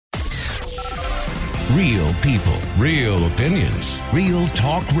Real people, real opinions, real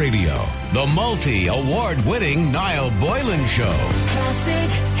talk radio. The multi-award-winning Niall Boylan Show.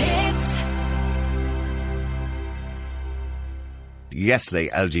 Classic hits. Yesterday,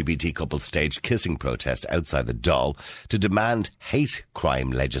 LGBT couples staged kissing protest outside the Dáil to demand hate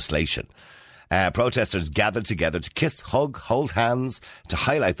crime legislation. Protesters gathered together to kiss, hug, hold hands to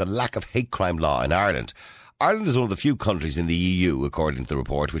highlight the lack of hate crime law in Ireland. Ireland is one of the few countries in the EU, according to the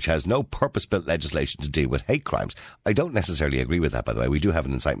report, which has no purpose-built legislation to deal with hate crimes. I don't necessarily agree with that, by the way. We do have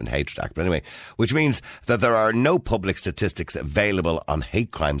an Incitement Hatred Act, but anyway, which means that there are no public statistics available on hate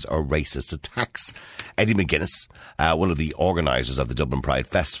crimes or racist attacks. Eddie McGuinness, one of the organisers of the Dublin Pride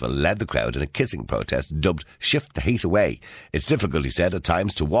Festival, led the crowd in a kissing protest dubbed Shift the Hate Away. It's difficult, he said, at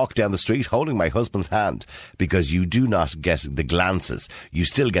times to walk down the street holding my husband's hand because you do not get the glances, you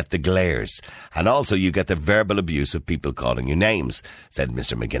still get the glares, and also you get the verbal abuse of people calling you names, said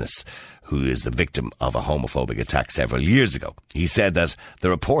Mr. McGuinness, who is the victim of a homophobic attack several years ago. He said that the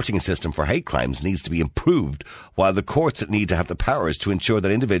reporting system for hate crimes needs to be improved, while the courts need to have the powers to ensure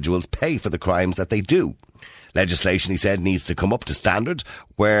that individuals pay for the crimes that they do. Legislation, he said, needs to come up to standard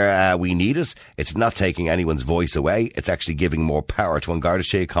where we need it. It's not taking anyone's voice away. It's actually giving more power to An Garda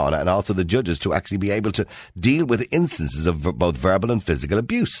Síochána and also the judges to actually be able to deal with instances of both verbal and physical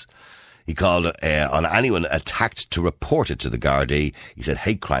abuse. He called on anyone attacked to report it to the Gardaí. He said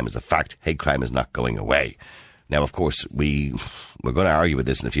hate crime is a fact. Hate crime is not going away. Now, of course, we're going to argue with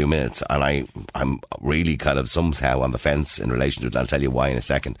this in a few minutes, and I'm really kind of somehow on the fence in relation to it. I'll tell you why in a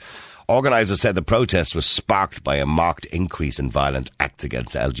second. Organisers said the protest was sparked by a marked increase in violent acts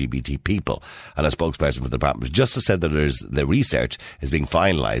against LGBT people. And a spokesperson for the Department of Justice said that the research is being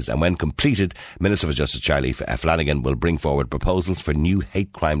finalised, and when completed, Minister for Justice Charlie Flanagan will bring forward proposals for new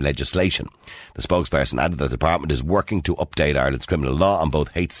hate crime legislation. The spokesperson added that the department is working to update Ireland's criminal law on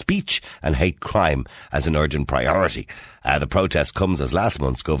both hate speech and hate crime as an urgent priority. The protest comes as last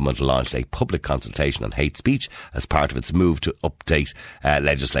month's government launched a public consultation on hate speech as part of its move to update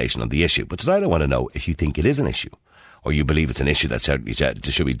legislation on the issue. But tonight I want to know if you think it is an issue, or you believe it's an issue that should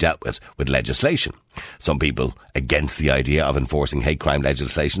be dealt with legislation. Some people against the idea of enforcing hate crime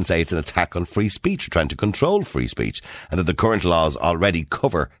legislation say it's an attack on free speech, or trying to control free speech, and that the current laws already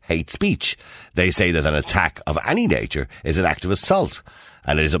cover hate speech. They say that an attack of any nature is an act of assault,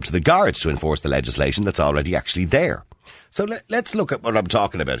 and it is up to the guards to enforce the legislation that's already actually there. So let's look at what I'm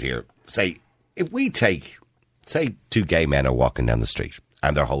talking about here. Say, if we take, say, two gay men are walking down the street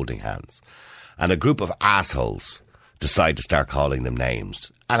and they're holding hands, and a group of assholes decide to start calling them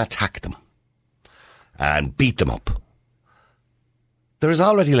names and attack them and beat them up. There is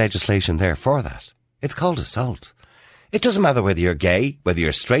already legislation there for that. It's called assault. It doesn't matter whether you're gay, whether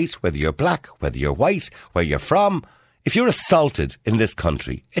you're straight, whether you're black, whether you're white, where you're from. If you're assaulted in this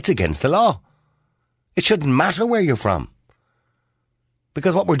country, it's against the law. It shouldn't matter where you're from.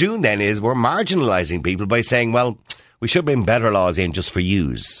 Because what we're doing then is we're marginalising people by saying, well, we should bring better laws in just for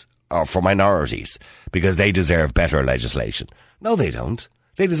yous or for minorities because they deserve better legislation. No, they don't.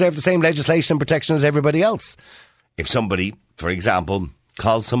 They deserve the same legislation and protection as everybody else. If somebody, for example,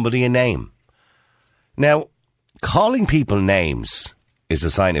 calls somebody a name. Now, calling people names is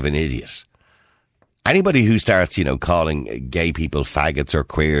a sign of an idiot. Anybody who starts, calling gay people faggots or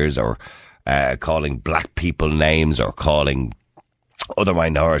queers or calling black people names or calling other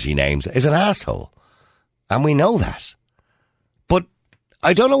minority names is an asshole. And we know that. But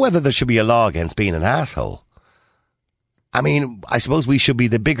I don't know whether there should be a law against being an asshole. I mean, I suppose we should be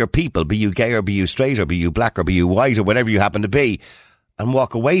the bigger people, be you gay or be you straight or be you black or be you white or whatever you happen to be, and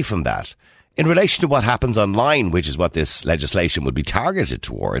walk away from that. In relation to what happens online, which is what this legislation would be targeted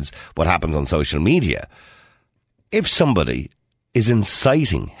towards, what happens on social media, if somebody is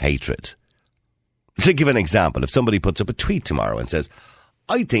inciting hatred, to give an example, if somebody puts up a tweet tomorrow and says,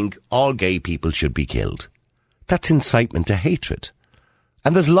 I think all gay people should be killed, that's incitement to hatred.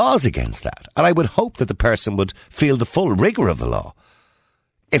 And there's laws against that. And I would hope that the person would feel the full rigour of the law.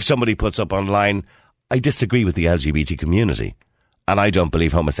 If somebody puts up online, I disagree with the LGBT community and I don't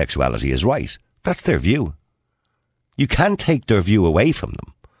believe homosexuality is right, that's their view. You can't take their view away from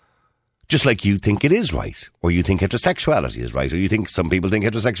them. Just like you think it is right, or you think heterosexuality is right, or you think some people think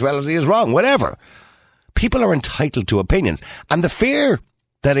heterosexuality is wrong, whatever. People are entitled to opinions. And the fear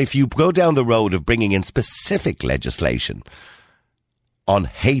that if you go down the road of bringing in specific legislation on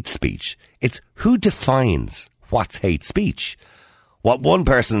hate speech, it's who defines what's hate speech. What one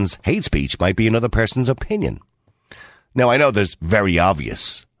person's hate speech might be another person's opinion. Now, I know there's very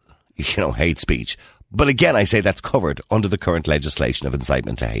obvious, hate speech. But again, I say that's covered under the current legislation of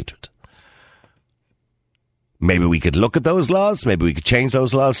incitement to hatred. Maybe we could look at those laws. Maybe we could change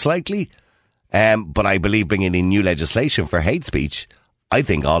those laws slightly. But I believe bringing in new legislation for hate speech, I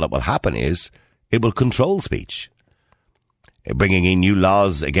think all that will happen is it will control speech. Bringing in new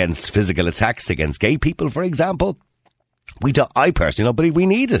laws against physical attacks against gay people, for example, I personally don't believe we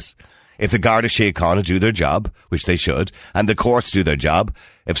need it. If the Garda Síochána do their job, which they should, and the courts do their job,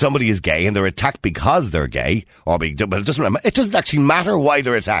 if somebody is gay and they're attacked because they're gay, but it doesn't actually matter why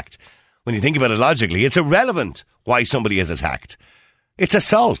they're attacked. When you think about it logically, it's irrelevant why somebody is attacked. It's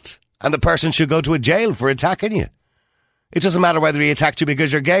assault, and the person should go to a jail for attacking you. It doesn't matter whether he attacked you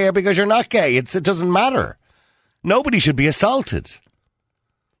because you're gay or because you're not gay. It doesn't matter. Nobody should be assaulted.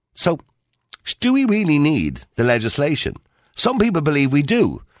 So, do we really need the legislation? Some people believe we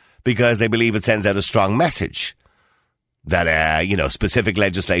do, because they believe it sends out a strong message that, specific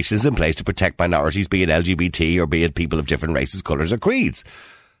legislation is in place to protect minorities, be it LGBT or be it people of different races, colours or creeds.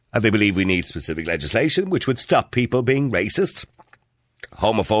 And they believe we need specific legislation which would stop people being racist,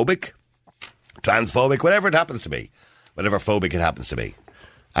 homophobic, transphobic, whatever it happens to be, whatever phobic it happens to be.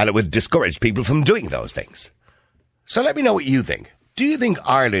 And it would discourage people from doing those things. So let me know what you think. Do you think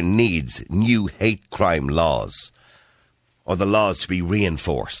Ireland needs new hate crime laws? Or the laws to be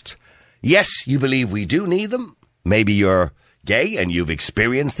reinforced? Yes, you believe we do need them. Maybe you're gay and you've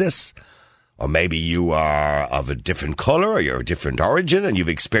experienced this. Or maybe you are of a different colour or you're a different origin and you've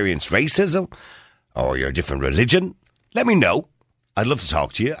experienced racism. Or you're a different religion. Let me know. I'd love to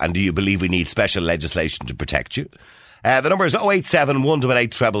talk to you. And do you believe we need special legislation to protect you? The number is 087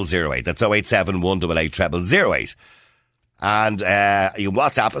 188 0008. That's 087 188 0008. And you can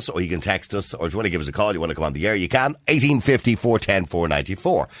WhatsApp us or you can text us, or if you want to give us a call, you want to come on the air, you can. 1850 410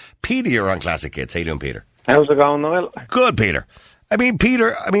 494. Peter, you're on Classic Hits. How you doing, Peter? How's it going, Niall? Good, Peter.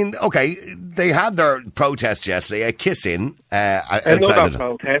 Peter, okay, they had their protest yesterday, a kiss-in. Another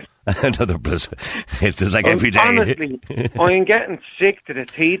protest. Another protest. It's just like every day. Honestly, I'm getting sick to the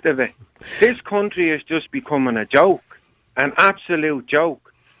teeth of it. This country is just becoming a joke. An absolute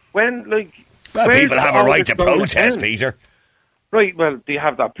joke. Well, people have a right to protest, Peter. Right, well, do you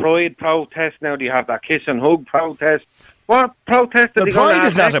have that pride protest now? Do you have that kiss and hug protest? What protest are they going to have? Pride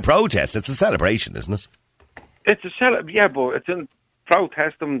is not a protest, it's a celebration, isn't it? It's a celebration, yeah, but it's in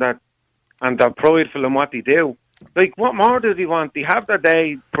protest them and they're prideful in what they do. Like, what more do they want? They have their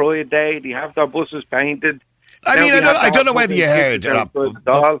day, Pride Day, they have their buses painted. I don't know whether you heard or not.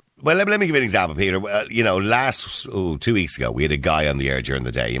 Well, let me give you an example, Peter. 2 weeks ago, we had a guy on the air during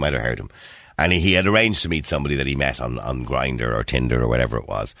the day. You might have heard him. And he had arranged to meet somebody that he met on Grindr or Tinder or whatever it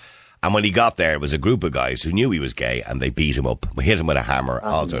was. And when he got there, it was a group of guys who knew he was gay and they beat him up, hit him with a hammer,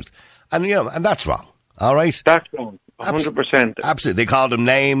 all sorts. And, and that's wrong. All right? That's wrong. 100%. Absolutely. They called him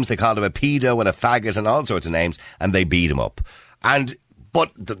names. They called him a pedo and a faggot and all sorts of names. And they beat him up.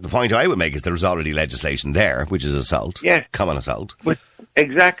 But the point I would make is there was already legislation there, which is assault. Yeah. Common assault.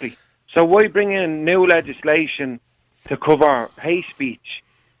 Exactly. So why bring in new legislation to cover hate speech?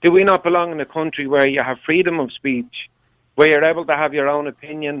 Do we not belong in a country where you have freedom of speech, where you're able to have your own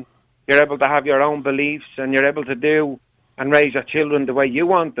opinion, you're able to have your own beliefs, and you're able to do and raise your children the way you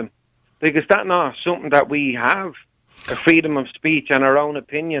want them? Because that's not something that we have, a freedom of speech and our own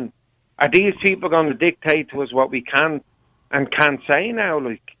opinion. Are these people going to dictate to us what we can and can't say now?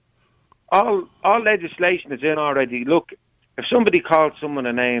 Like, all legislation is in already. Look, if somebody calls someone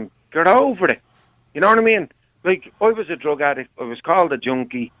a name, get over it. You know what I mean? Like, I was a drug addict. I was called a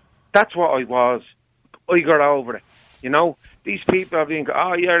junkie. That's what I was. I got over it. You know? These people are being,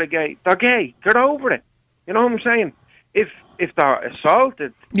 oh, you're a gay. They're gay. Get over it. You know what I'm saying? If they're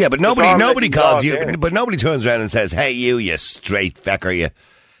assaulted... Yeah, but nobody calls you... But nobody turns around and says, hey, you straight fecker, you...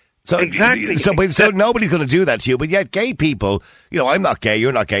 So, exactly. So nobody's going to do that to you. But yet gay people, I'm not gay,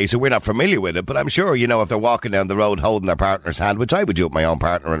 you're not gay, so we're not familiar with it. But I'm sure, if they're walking down the road holding their partner's hand, which I would do with my own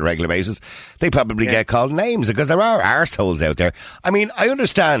partner on a regular basis, they probably get called names because there are arseholes out there. I mean, I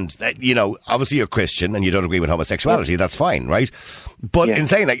understand that, obviously you're Christian and you don't agree with homosexuality. That's fine, right? But in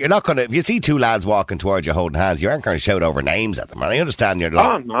saying that, you're not going to, if you see two lads walking towards you holding hands, you aren't going to shout over names at them. And I understand you're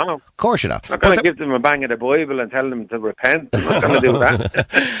not. Oh, no. Of course you're not. I'm not going to give them a bang of the Bible and tell them to repent. I'm not going to do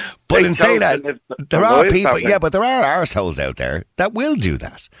that. But in saying that, there are people, but there are arseholes out there that will do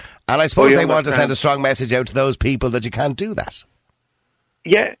that. And I suppose they want to send a strong message out to those people that you can't do that.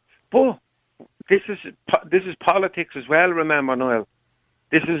 Yeah, but this is politics as well, remember, Niall.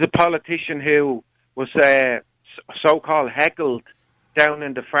 This is a politician who was so-called heckled down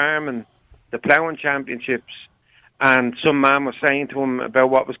in the farm and the ploughing championships, and some man was saying to him about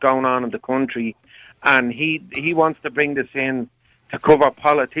what was going on in the country, and he wants to bring this in to cover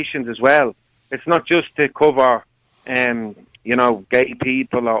politicians as well. It's not just to cover, gay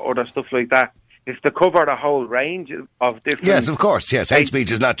people or other stuff like that. It's to cover the whole range of different... Yes, of course, yes. Hate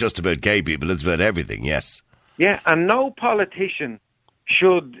speech is not just about gay people, it's about everything, yes. Yeah, and no politician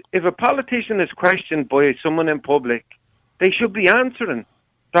should... If a politician is questioned by someone in public, they should be answering.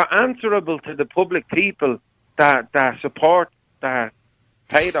 They're answerable to the public people that support, that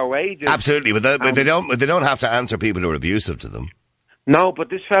pay their wages. Absolutely, but they don't have to answer people who are abusive to them. No, but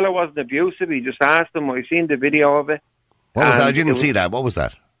this fellow wasn't abusive. He just asked them. I've seen the video of it. What was that? I didn't see that. What was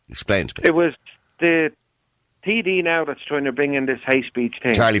that? Explain to me. It was the TD now that's trying to bring in this hate speech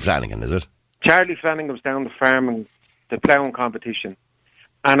thing. Charlie Flanagan, is it? Charlie Flanagan was down the farm in the ploughing competition.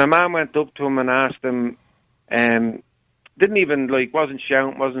 And a man went up to him and asked him, didn't even, wasn't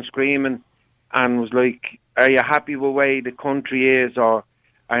shouting, wasn't screaming, and was like, are you happy with the way the country is? Or,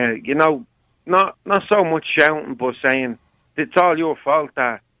 not so much shouting, but saying, it's all your fault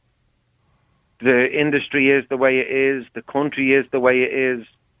that the industry is the way it is, the country is the way it is.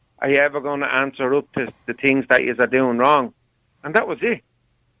 Are you ever going to answer up to the things that you are doing wrong? And that was it.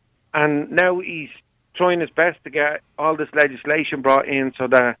 And now he's trying his best to get all this legislation brought in so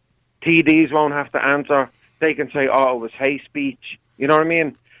that TDs won't have to answer. They can say, oh, it was hate speech. You know what I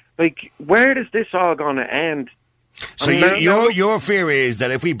mean? Like, where is this all going to end? So your fear is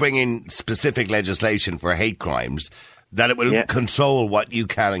that if we bring in specific legislation for hate crimes, that it will control what you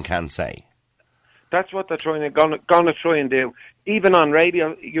can and can't say. That's what they're gonna try and do. Even on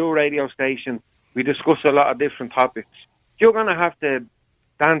your radio station, we discuss a lot of different topics. You're going to have to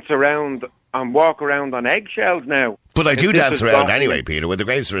dance around and walk around on eggshells now. But I do dance around anyway, Peter. With the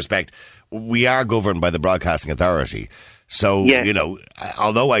greatest respect, we are governed by the Broadcasting Authority. So,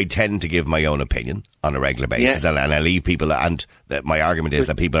 although I tend to give my own opinion on a regular basis, and I leave people, and my argument is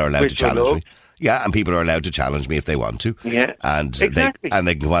that people are allowed to challenge me. Yeah, and people are allowed to challenge me if they want to. Yeah, and exactly.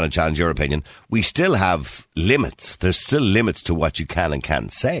 They can want to challenge your opinion. We still have limits. There's still limits to what you can and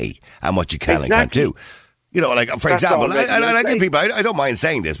can't say and what you can and can't do. For example, I give people, I don't mind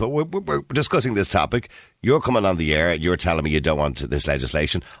saying this, but we're discussing this topic. You're coming on the air, you're telling me you don't want this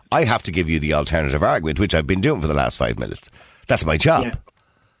legislation. I have to give you the alternative argument, which I've been doing for the last 5 minutes. That's my job.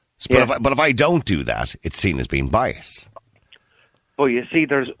 Yeah. But if I don't do that, it's seen as being bias. Well, you see,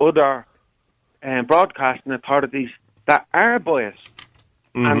 there's other broadcasting authorities that are biased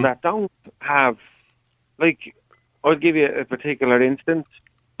and that don't have, I'll give you a particular instance,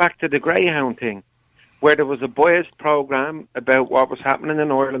 back to the Greyhound thing, where there was a biased programme about what was happening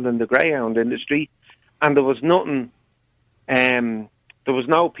in Ireland in the Greyhound industry, and there was nothing, there was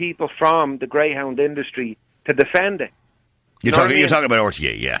no people from the Greyhound industry to defend it. You're talking about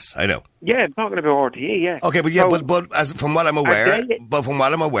RTA, yes, I know. Yeah, I'm talking about RTA, yeah. Okay, but from what I'm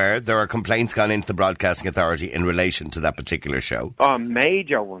aware, there are complaints gone into the Broadcasting Authority in relation to that particular show. Oh,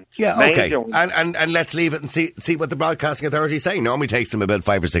 major ones. Yeah, major ones. And let's leave it and see what the Broadcasting Authority is saying. Normally takes them about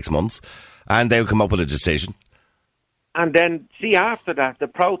 5 or 6 months, and they'll come up with a decision. And then, after that, the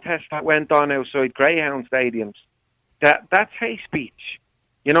protest that went on outside Greyhound stadiums, that's hate speech.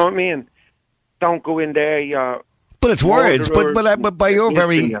 You know what I mean? Don't go in there, But it's words. But by your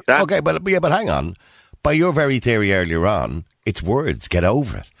very but hang on. By your very theory earlier on, it's words. Get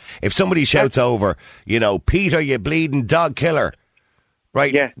over it. If somebody shouts over, Peter, you bleeding dog killer,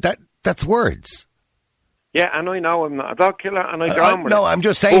 right? Yeah, that's words. Yeah, and I know I'm not a dog killer, and I go on with it. No, I'm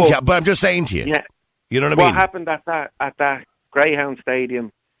just saying to you. But I'm just saying to you. Yeah, you know what I mean. What happened at that Greyhound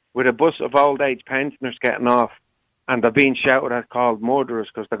stadium with a bus of old age pensioners getting off, and they're being shouted at, called murderers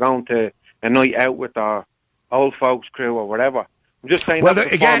because they're going to a night out with their old folks crew or whatever. I'm just saying. Well,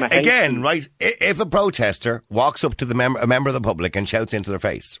 again, right? If a protester walks up to a member of the public and shouts into their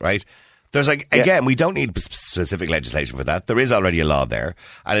face, right? There's again, we don't need specific legislation for that. There is already a law there,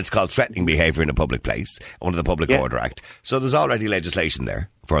 and it's called threatening behaviour in a public place under the Public Order Act. So there's already legislation there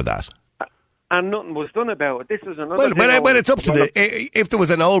for that. And nothing was done about it. This is another. Well, it's up to if there was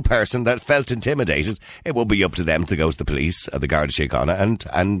an old person that felt intimidated, it would be up to them to go to the police or the Garda Síochána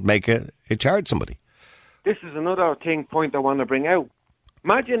and make a charge somebody. This is another point I want to bring out.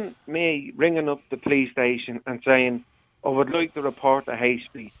 Imagine me ringing up the police station and saying, I would like to report a hate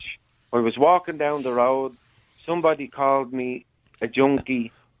speech. I was walking down the road, somebody called me a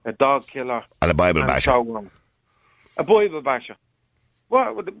junkie, a dog killer, and a Bible basher. So on. A Bible basher.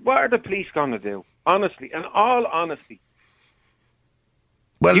 What are the police going to do? Honestly, in all honesty.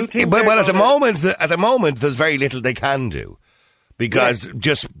 Well, at the moment, there's very little they can do. Because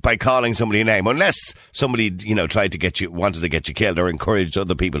just by calling somebody a name, unless somebody, wanted to get you killed or encouraged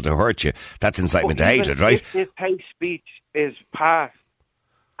other people to hurt you, that's incitement to hatred, right? If this hate speech is passed,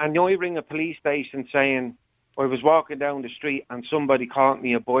 and you ring a police station saying, I was walking down the street and somebody called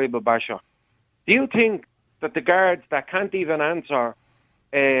me a Bible basher, do you think that the guards that can't even answer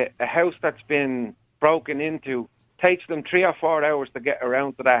a house that's been broken into takes them 3 or 4 hours to get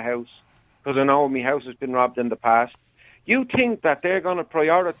around to that house, because I know my house has been robbed in the past. You think that they're going to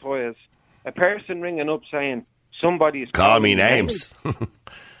prioritise a person ringing up saying somebody's Call me names.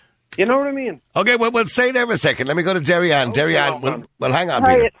 You know what I mean? Okay, well, stay there for a second. Let me go to Jerry Ann. Jerry Ann, well, hang on,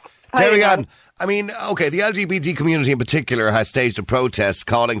 Peter. Jerry Ann, I mean, okay, the LGBT community in particular has staged a protest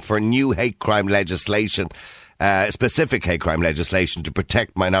calling for new hate crime legislation, specific hate crime legislation to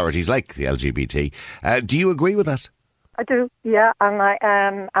protect minorities like the LGBT. Do you agree with that? I do, yeah,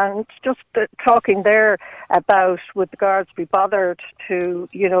 and just talking there about would the guards be bothered to,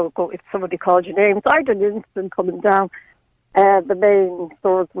 go if somebody called you names. I had an incident coming down the main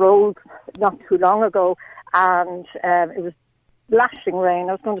sort of road not too long ago, and it was lashing rain.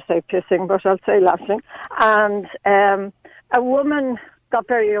 I was going to say pissing, but I'll say lashing. And a woman got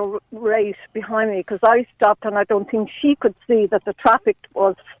very irate behind me because I stopped, and I don't think she could see that the traffic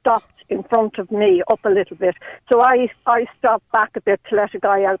was stopped in front of me up a little bit. So I stopped back a bit to let a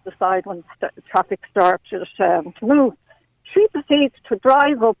guy out the side when the traffic started to move. She proceeds to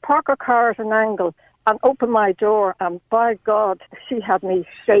drive up, park her car at an angle, and open my door, and by God, she had me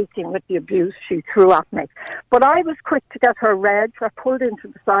shaking with the abuse she threw at me. But I was quick to get her red. I pulled into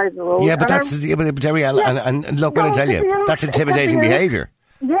the side of the road. Yeah, but Terry, and look, what I tell you, that's intimidating behaviour.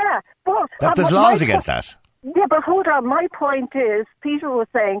 Yeah, but there's laws against that. Yeah, but hold on. My point is, Peter was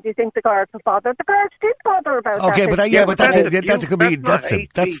saying, do you think the guards were bothered? The guards did bother about that. Okay, but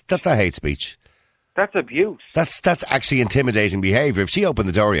that's a hate speech. That's abuse. That's actually intimidating behaviour. If she opened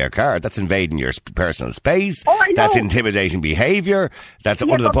the door of your car, that's invading your personal space. Oh, I know. That's intimidating behaviour. That's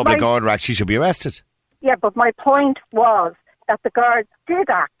under the Public Order Act. She should be arrested. Yeah, but my point was that the guards did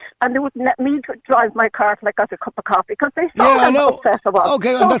act, and they wouldn't let me drive my car till I got a cup of coffee because they saw how upset I was.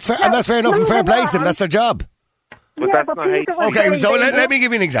 Okay, and that's fair enough and fair play to them. That's their job. But that's not hate. Okay, so let me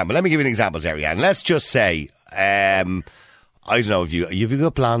give you an example. Jerry Ann. Let's just say, I don't know if you've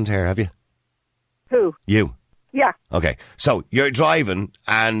got blonde hair, have you? Who? You. Yeah. Okay, so you're driving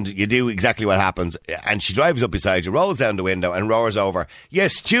and you do exactly what happens, and she drives up beside you, rolls down the window and roars over, "You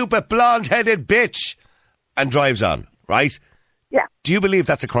stupid blonde-headed bitch," and drives on, right? Yeah. Do you believe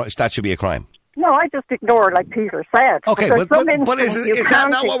that should be a crime? No, I just ignore, like Peter said. Okay, but is that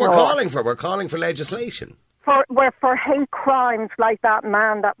not what we're calling for? We're calling for legislation. For hate crimes like that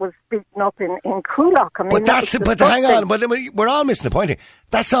man that was beaten up in Coolock. I mean, but hang on, we're all missing the point here.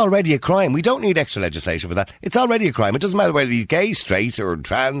 That's already a crime. We don't need extra legislation for that. It's already a crime. It doesn't matter whether he's gay, straight, or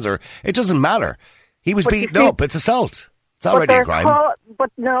trans, or it doesn't matter. He was beaten up. It's assault. It's already a crime.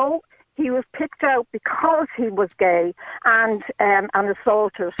 But no. He was picked out because he was gay and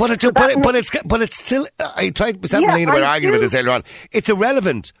assaulted. But it's still. I tried with Melina. We're arguing about this earlier on. It's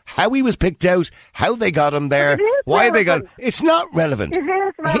irrelevant how he was picked out, how they got him there, why they got him. It's not relevant. It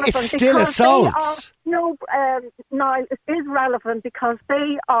is relevant. It's still assault. Niall, it is relevant because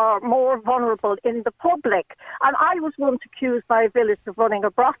they are more vulnerable in the public. And I was once accused by a village of running a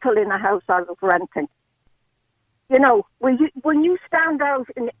brothel in a house I was renting. You know, when you stand out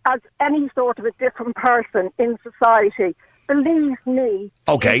as any sort of a different person in society, believe me.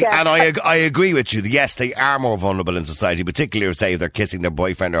 Okay, and I agree with you. Yes, they are more vulnerable in society, particularly if they're kissing their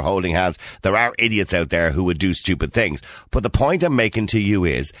boyfriend or holding hands. There are idiots out there who would do stupid things. But the point I'm making to you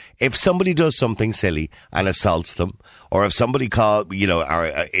is, if somebody does something silly and assaults them, or if somebody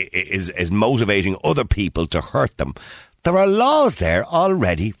is motivating other people to hurt them, there are laws there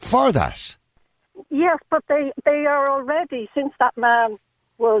already for that. Yes, but they are already, since that man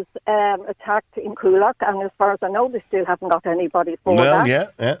was attacked in Coolock, and as far as I know, they still haven't got anybody for that.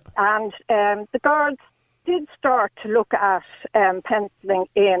 Yeah. And the guards did start to look at penciling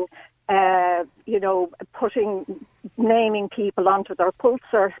in, naming people onto their post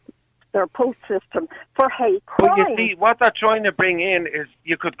system for hate crime. But you see, what they're trying to bring in is,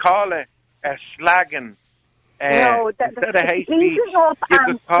 you could call it a slagging. Instead of hate speech, you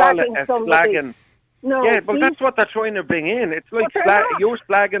could call it a slagging. No, yeah, but that's what they're trying to bring in. It's like you're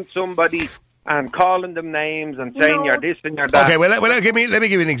slagging somebody and calling them names and saying you're this and you're that. Okay, well, let me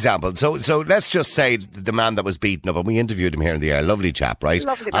give you an example. So let's just say the man that was beaten up, and we interviewed him here in the air, lovely chap, right?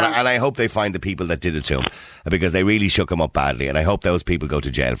 Lovely man. And I hope they find the people that did it to him, because they really shook him up badly, and I hope those people go to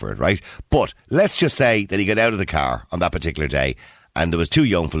jail for it, right? But let's just say that he got out of the car on that particular day, and there was two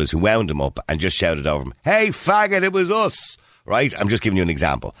young fellas who wound him up and just shouted over him, "Hey, faggot, it was us!" Right? I'm just giving you an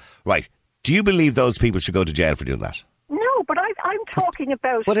example. Right. Do you believe those people should go to jail for doing that? No, but I'm talking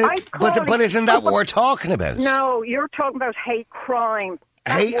about... But isn't that what we're talking about? No, you're talking about hate crime.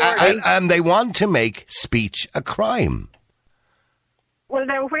 And they want to make speech a crime. Well,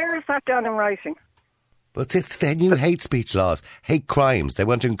 now, where is that done in writing? But it's the new hate speech laws, hate crimes. They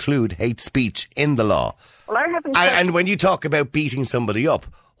want to include hate speech in the law. Well, I haven't. And when you talk about beating somebody up,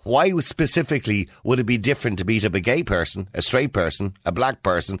 why specifically would it be different to beat up a gay person, a straight person, a black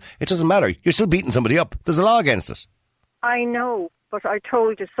person? It doesn't matter. You're still beating somebody up. There's a law against it. I know, but I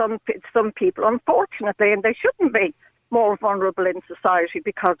told you some people, unfortunately, and they shouldn't be more vulnerable in society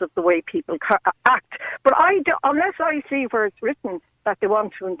because of the way people act. But unless I see where it's written that they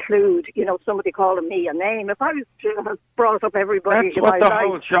want to include, somebody calling me a name, if I was to have brought up everybody That's in what my the life,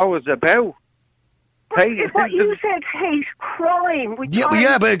 whole show is about. it's what you said, hate crime.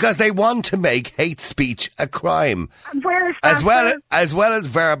 Yeah, but because they want to make hate speech a crime, And where is that as well as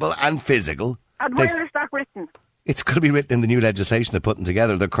verbal and physical. And where is that written? It's going to be written in the new legislation they're putting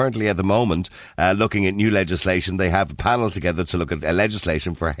together. They're currently at the moment looking at new legislation. They have a panel together to look at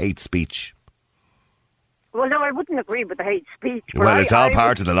legislation for hate speech. Well, no, I wouldn't agree with the hate speech. Well, it's all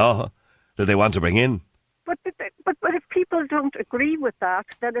part of the law that they want to bring in. But if people don't agree with that,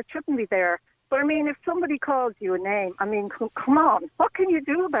 then it shouldn't be there. But I mean, if somebody calls you a name, I mean, come on, what can you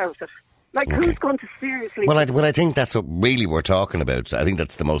do about it? Like, who's going to seriously... Well, I think that's what really we're talking about. I think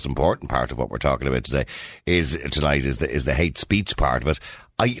that's the most important part of what we're talking about tonight is the hate speech part of it.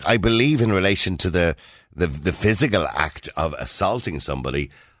 I believe in relation to the physical act of assaulting somebody.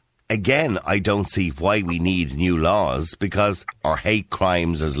 Again, I don't see why we need new laws or hate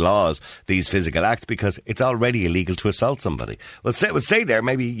crimes as laws, these physical acts, because it's already illegal to assault somebody. We'll stay there.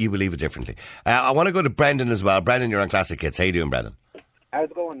 Maybe you believe it differently. I want to go to Brendan as well. Brendan, you're on Classic Hits. How you doing, Brendan? How's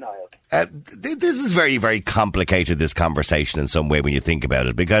it going, Niall? This is very, very complicated, this conversation in some way when you think about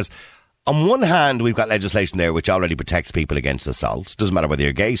it, because on one hand, we've got legislation there which already protects people against assault. Doesn't matter whether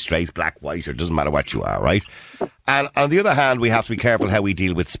you're gay, straight, black, white, or doesn't matter what you are, right? And on the other hand, we have to be careful how we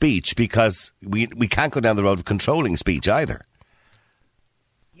deal with speech, because we can't go down the road of controlling speech either.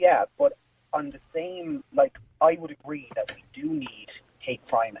 Yeah, but on the same, I would agree that we do need hate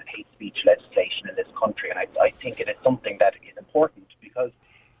crime and hate speech legislation in this country, and I think it is something that is important, because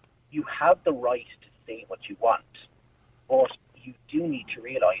you have the right to say what you want, but you do need to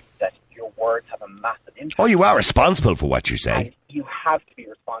realise that your words have a massive impact. Oh, you are responsible for what you say. And you have to be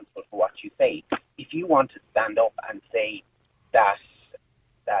responsible for what you say. If you want to stand up and say that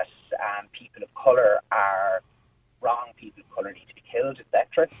people of colour are wrong, people of colour need to be killed,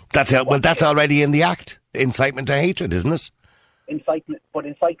 etc. That's already in the Act. Incitement to hatred, isn't it? Incitement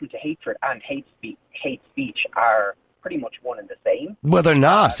to hatred and hate speech are pretty much one and the same. Well, they're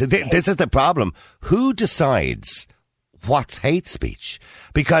not. This is the problem. Who decides what's hate speech?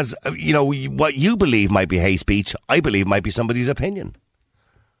 Because, what you believe might be hate speech, I believe might be somebody's opinion.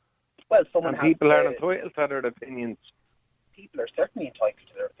 Well, people are entitled to their opinions. People are certainly entitled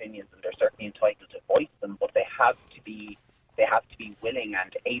to their opinions, and they're certainly entitled to voice them, but they have to be willing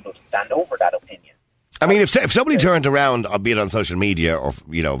and able to stand over that opinion. I mean, if somebody turned around, be it on social media or,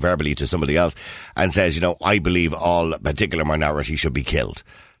 verbally to somebody else and says, I believe all particular minorities should be killed,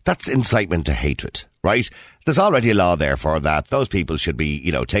 that's incitement to hatred, right? There's already a law there for that. Those people should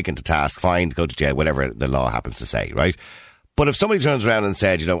be, taken to task, fined, go to jail, whatever the law happens to say, right? But if somebody turns around and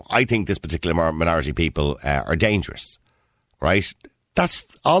said, I think this particular minority people are dangerous, right? That's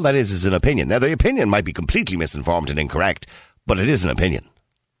all that is an opinion. Now, the opinion might be completely misinformed and incorrect, but it is an opinion.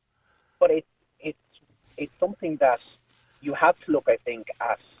 But it's something that you have to look, I think,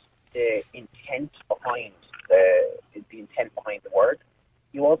 at the intent behind the word.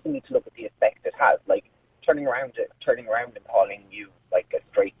 You also need to look at the effect it has. Like turning around and calling you like a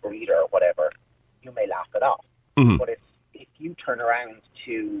straight breeder or whatever, you may laugh it off. Mm-hmm. But if you turn around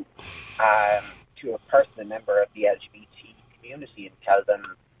to a person, a member of the LGBT community, and tell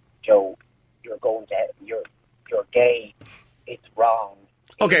them, Joe, you're gay, it's wrong.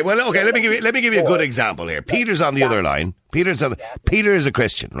 Okay, let me give you a good example here. Peter's on the other line. Peter is a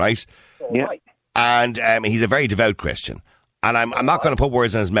Christian, right? Yeah. And he's a very devout Christian. And I'm not going to put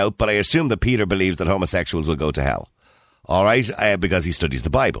words in his mouth, but I assume that Peter believes that homosexuals will go to hell. All right? Because he studies the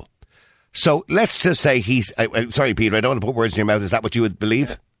Bible. So let's just say he's... sorry, Peter, I don't want to put words in your mouth. Is that what you would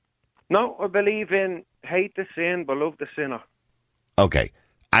believe? No, I believe in hate the sin, but love the sinner. Okay.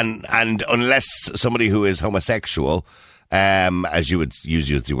 And unless somebody who is homosexual... as you would use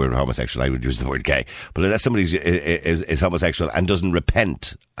the word homosexual, I would use the word gay. But unless somebody is homosexual and doesn't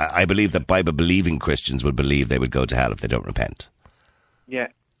repent, I believe that Bible-believing Christians would believe they would go to hell if they don't repent. Yeah.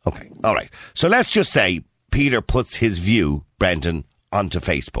 Okay. All right. So let's just say Peter puts his view, Brendan, onto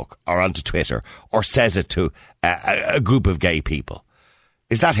Facebook or onto Twitter or says it to a group of gay people.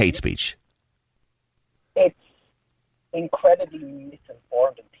 Is that hate speech? It's incredibly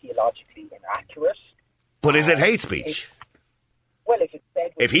misinformed and theologically inaccurate. But is it hate speech? Well, if it's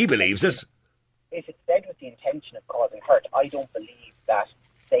said... If he believes it. If it's said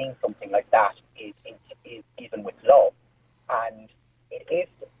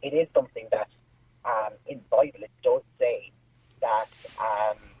it is something that in the Bible it does say that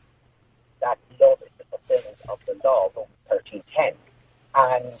that love is the fulfillment of the law, Romans 13:10.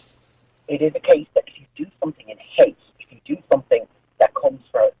 And it is a case that if you do something in hate, if you do something that comes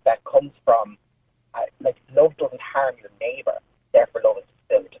from like love doesn't harm your neighbour, therefore love is the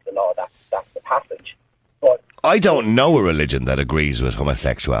fulfillment of the law. That's the passage. But I don't know a religion that agrees with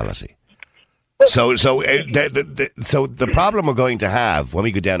homosexuality. So the problem we're going to have when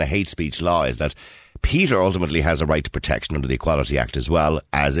we go down a hate speech law is that Peter ultimately has a right to protection under the Equality Act as well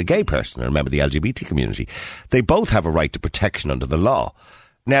as a gay person, and remember the LGBT community. They both have a right to protection under the law.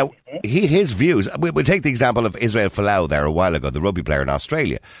 Now, his views, we'll take the example of Israel Folau there a while ago, the rugby player in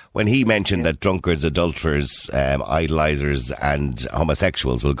Australia, when he mentioned that drunkards, adulterers, idolisers and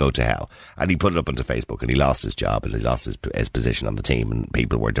homosexuals will go to hell. And he put it up onto Facebook and he lost his job and he lost his position on the team, and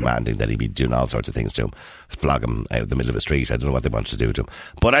people were demanding that he be doing all sorts of things to him, flog him out of the middle of the street. I don't know what they wanted to do to him.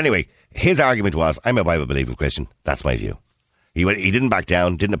 But anyway, his argument was, I'm a Bible-believing Christian. That's my view. He didn't back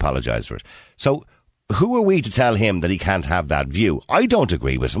down, didn't apologise for it. So who are we to tell him that he can't have that view? I don't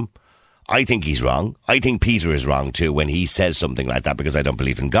agree with him. I think he's wrong. I think Peter is wrong too when he says something like that because I don't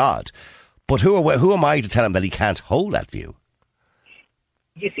believe in God. But who am I to tell him that he can't hold that view?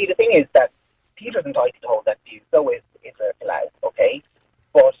 You see, the thing is that Peter's entitled to hold that view, so is Israel Folau, okay?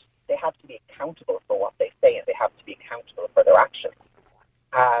 But they have to be accountable for what they say and they have to be accountable for their actions.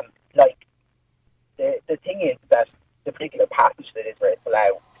 The thing is that the particular passage that Israel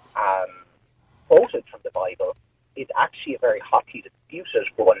Folau quoted from the Bible is actually a very hotly disputed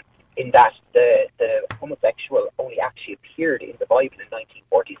one, in that the homosexual only actually appeared in the Bible in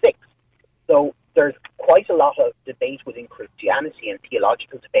 1946. So there's quite a lot of debate within Christianity and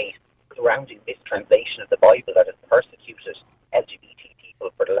theological debate surrounding this translation of the Bible that has persecuted LGBT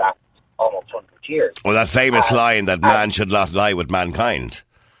people for the last almost 100 years. Well, that famous line that man should not lie with mankind.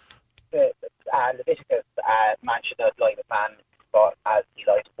 Leviticus, man should not lie with man, but as he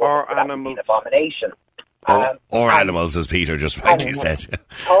lies with woman, that would be an abomination. Or animals, as Peter just rightly said.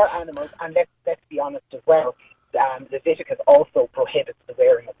 Or animals, and let's be honest as well, Leviticus also prohibits the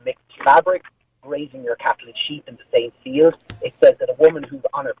wearing of mixed fabric, grazing your cattle and sheep in the same field. It says that a woman who's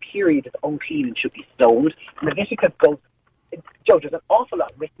on her period is unclean and should be stoned. Leviticus goes... Joe, there's an awful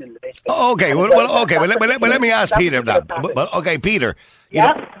lot written in Leviticus. Okay, let me ask Peter that. But okay, Peter, you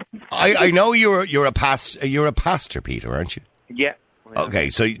know, I know you're a pastor, Peter, aren't you? Yeah. Okay,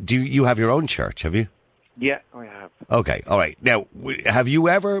 so do you have your own church? Have you? Yeah, I have. Okay, all right. Now, have you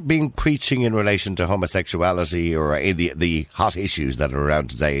ever been preaching in relation to homosexuality or the hot issues that are around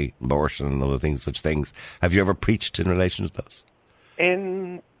today, abortion and other things, such things? Have you ever preached in relation to those?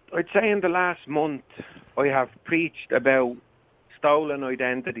 I'd say in the last month, I have preached about stolen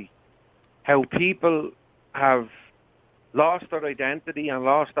identity, how people have lost their identity and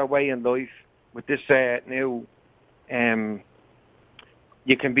lost their way in life with this new,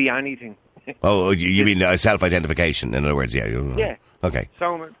 you can be anything. Oh, you mean self-identification, in other words, yeah. Yeah. Okay.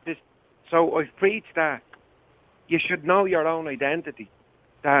 So I've preached that you should know your own identity,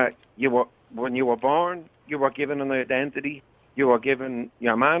 that when you were born, you were given an identity, you were given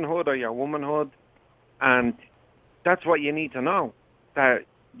your manhood or your womanhood, and that's what you need to know, that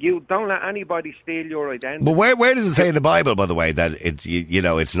you don't let anybody steal your identity. But where does it say in the Bible, by the way, that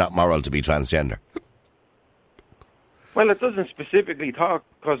it's not moral to be transgender? Well, it doesn't specifically talk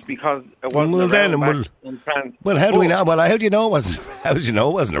because it wasn't Well, how do we know? Well, how do you know it wasn't? How did you know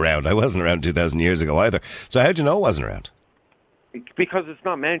it wasn't around? I wasn't around 2,000 years ago either. So how do you know it wasn't around? Because it's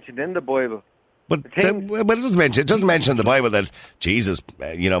not mentioned in the Bible. But it doesn't mention in the Bible that Jesus,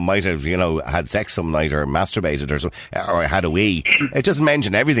 might have, had sex some night or masturbated or had a wee. It doesn't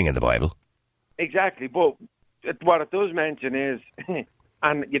mention everything in the Bible. Exactly, but what it does mention is,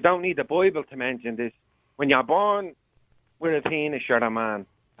 and you don't need the Bible to mention this, when you're born with a penis, you're a man,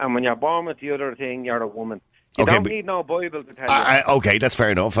 and when you're born with the other thing, you're a woman. You don't need no Bible to tell you. Okay, that's fair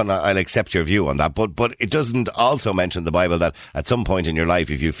enough, and I'll accept your view on that. But it doesn't also mention in the Bible that at some point in your life,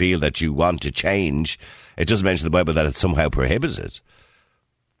 if you feel that you want to change, it doesn't mention in the Bible that it's somehow prohibited.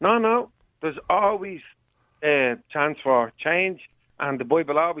 No. There's always a chance for change, and the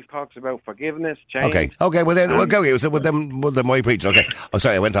Bible always talks about forgiveness, change. Okay. Well, then, why preach? Okay. Oh,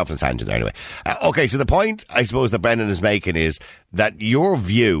 sorry, I went off on a tangent there anyway. Okay, so the point I suppose that Brendan is making is that your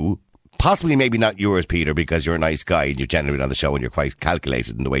view, possibly maybe not yours, Peter, because you're a nice guy and you've generally been on the show and you're quite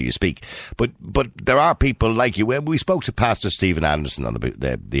calculated in the way you speak. But there are people like you. We spoke to Pastor Stephen Anderson on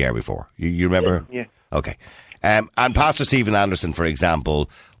the air before. You remember? Yeah. Okay. And Pastor Stephen Anderson, for example,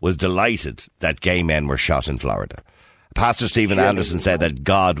 was delighted that gay men were shot in Florida. Pastor Stephen Anderson said that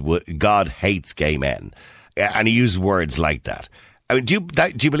God hates gay men. And he used words like that. I mean, do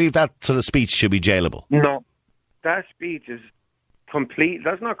you believe that sort of speech should be jailable? No. That speech is complete.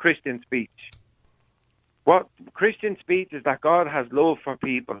 That's not Christian speech. What Christian speech is that God has love for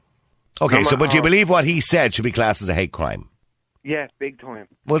people. Okay, but do you believe what he said should be classed as a hate crime? Yeah, big time.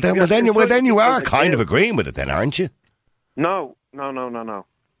 Well, then you are kind of agreeing with it, then, aren't you? No.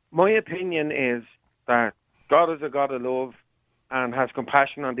 My opinion is that God is a God of love and has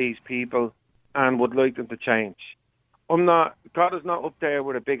compassion on these people and would like them to change. God is not up there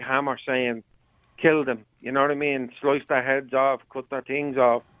with a big hammer saying, kill them, you know what I mean? Slice their heads off, cut their things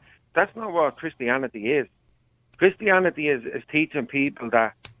off. That's not what Christianity is. Christianity is teaching people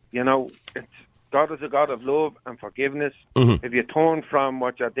that, God is a God of love and forgiveness. Mm-hmm. If you turn from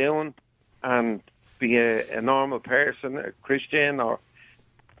what you're doing and be a normal person, a Christian,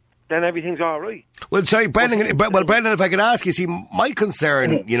 then everything's all right. Well, sorry, Brendan, if I could ask you, see, my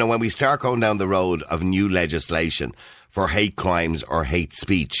concern, when we start going down the road of new legislation for hate crimes or hate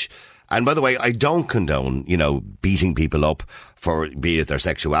speech, and by the way, I don't condone, beating people up for, be it their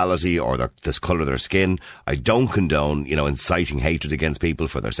sexuality or this colour of their skin. I don't condone, inciting hatred against people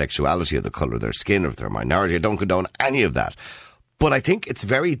for their sexuality or the colour of their skin or if they're a minority. I don't condone any of that. But I think it's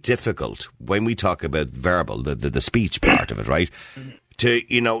very difficult when we talk about verbal, the speech part of it, right? To,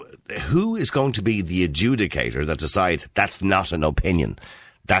 who is going to be the adjudicator that decides that's not an opinion,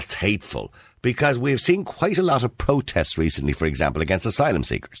 that's hateful? Because we've seen quite a lot of protests recently, for example, against asylum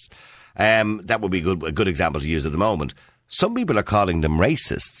seekers. That would be a good example to use at the moment. Some people are calling them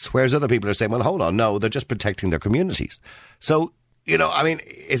racists, whereas other people are saying, well, hold on, no, they're just protecting their communities. So,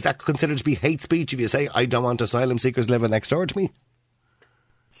 is that considered to be hate speech if you say, I don't want asylum seekers living next door to me?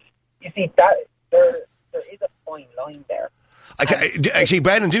 You see, that there is a fine line there. Actually,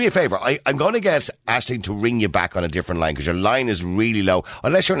 Brendan, do me a favour. I'm going to get Aisling to ring you back on a different line because your line is really low.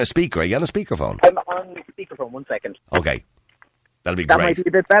 Unless you're on a speaker. Are you on a speakerphone? I'm on speakerphone, 1 second. Okay. That'll be that great. Might be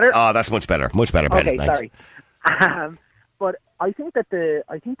a bit better. Oh, that's much better. Much better, Brendan. Okay, thanks. Sorry. But I think that the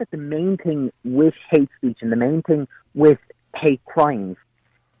main thing with hate speech and the main thing with hate crimes,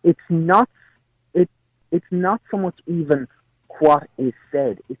 it's not so much even what is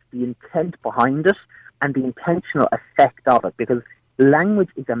said, it's the intent behind it and the intentional effect of it, because language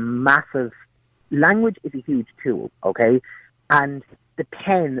is a huge tool, okay? And the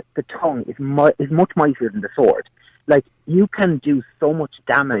pen, the tongue is much mightier than the sword. Like, you can do so much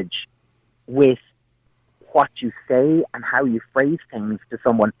damage with what you say and how you phrase things to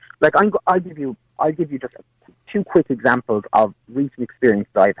someone. Like, I'll give you just two quick examples of recent experience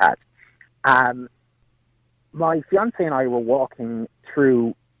that I've had. My fiancé and I were walking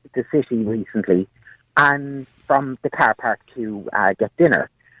through the city recently, and from the car park to get dinner,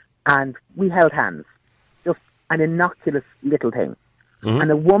 and we held hands, just an innocuous little thing. Mm-hmm.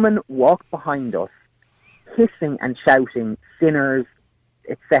 And a woman walked behind us, hissing and shouting sinners,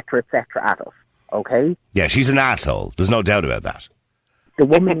 etc., at us. Okay? Yeah, she's an asshole. There's no doubt about that. The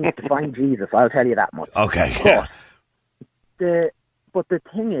woman needs to find Jesus, I'll tell you that much. Okay. Yeah. But the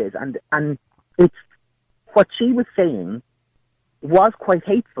thing is, and it's what she was saying was quite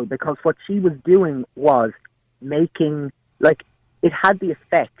hateful, because what she was doing was making, like, it had the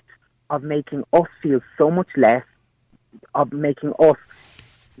effect of making us feel so much less, of making us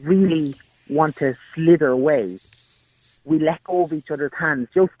really want to slither away. We let go of each other's hands,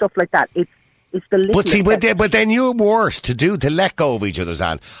 just stuff like that. It's the little. But then you're worse to let go of each other's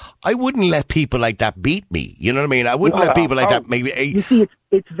hand. I wouldn't let people like that beat me. You know what I mean? I wouldn't let people like that maybe. You see,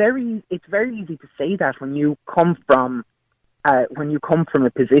 it's very easy to say that when you come from a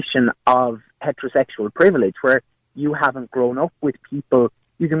position of heterosexual privilege, where you haven't grown up with people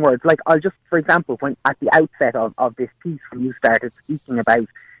using words like, I'll just, for example, when at the outset of this piece, when you started speaking about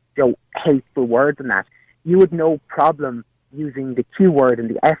hateful words and that, you had no problem using the Q word and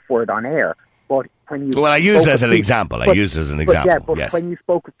the F word on air. But when you I used it as an example. But yes. When you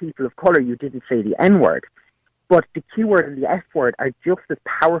spoke with people of colour, you didn't say the N word. But the Q word and the F word are just as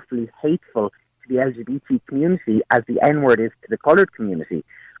powerfully hateful to the LGBT community as the N word is to the coloured community.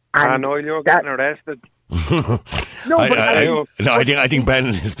 And I know you're getting arrested. I think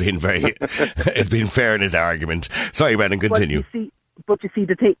Brendan has been has been fair in his argument. Sorry, Brendan, continue. But you see,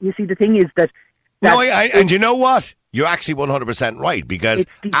 the thing is that. And you know what? You're actually 100% right, because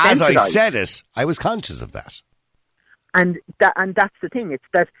as I said it, I was conscious of that. And that's the thing. It's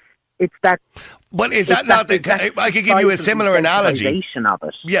that. But is that not the? I could give you a similar analogy. Of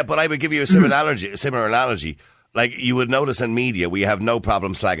it. Yeah, but I would give you a similar analogy. Like, you would notice in media, we have no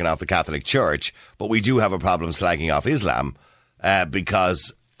problem slagging off the Catholic Church, but we do have a problem slagging off Islam,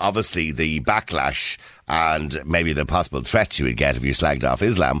 because obviously the backlash and maybe the possible threats you would get if you slagged off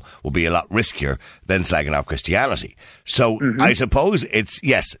Islam would be a lot riskier than slagging off Christianity. So I suppose it's,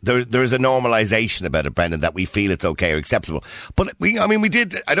 yes, there is a normalisation about it, Brendan, that we feel it's okay or acceptable. But we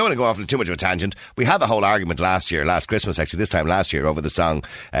did, I don't want to go off on too much of a tangent. We had the whole argument last Christmas, actually, this time last year, over the song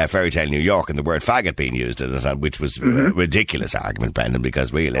Fairy Tale New York and the word faggot being used in it, which was a ridiculous argument, Brendan,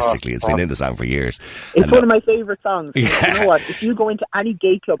 because realistically it's been in the song for years. It's one of my favourite songs. Yeah. You know what? If you go into any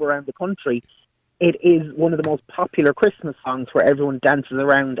gay club around the country, it is one of the most popular Christmas songs where everyone dances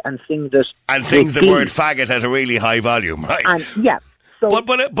around and sings it. And sings the word faggot at a really high volume, right? And, yeah. So,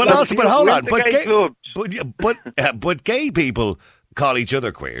 but hold on. But gay people call each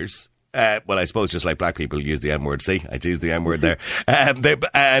other queers. Well, I suppose just like black people use the N-word. See, I used the N-word there.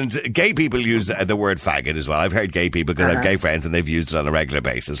 And gay people use the word faggot as well. I've heard gay people, because I have gay friends, and they've used it on a regular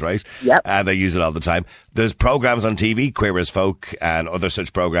basis, right? Yep. And they use it all the time. There's programs on TV, Queer as Folk, and other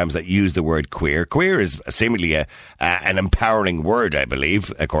such programs that use the word queer. Queer is seemingly an empowering word, I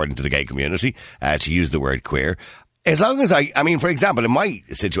believe, according to the gay community, to use the word queer. As long as I mean, for example, in my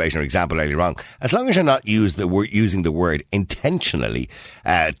situation or example earlier on, as long as you're not using the word intentionally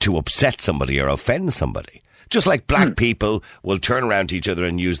to upset somebody or offend somebody. Just like black people will turn around to each other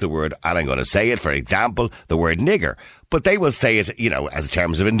and use the word, and I'm going to say it, for example, the word nigger. But they will say it, as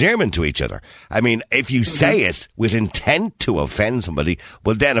terms of endearment to each other. I mean, if you say it with intent to offend somebody,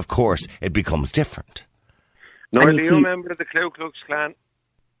 well then, of course, it becomes different. No, do you remember the Ku Klux Klan?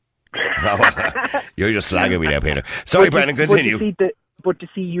 You're just slagging me now, Peter. Sorry, Brendan, continue. But to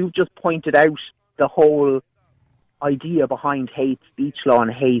see, you've just pointed out the whole idea behind hate speech law and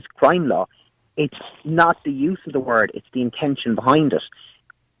hate crime law. It's not the use of the word, it's the intention behind it.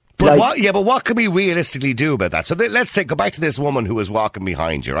 But what can we realistically do about that? So let's go back to this woman who was walking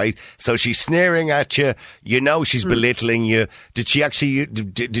behind you, right? So she's sneering at you, she's belittling you. Did she actually,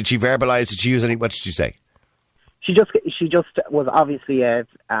 did she verbalise, did she use any, what did she say? She just was obviously a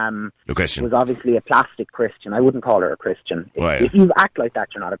Christian. Was obviously a plastic Christian. I wouldn't call her a Christian. Right. If you act like that,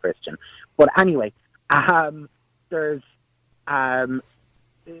 you're not a Christian. But anyway,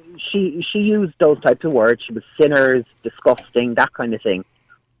 she used those types of words. She was sinners, disgusting, that kind of thing.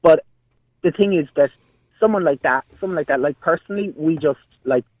 But the thing is that someone like that, like personally, we just,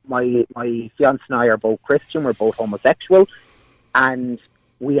 like my fiance and I are both Christian. We're both homosexual, and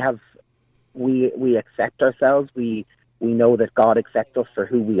we accept ourselves. We know that God accepts us for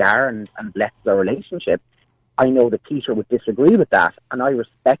who we are and blesses our relationship. I know that Peter would disagree with that, and I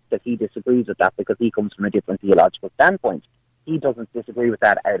respect that he disagrees with that because he comes from a different theological standpoint. He doesn't disagree with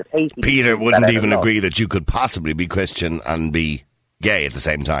that out of hate. Peter wouldn't even agree that you could possibly be Christian and be gay at the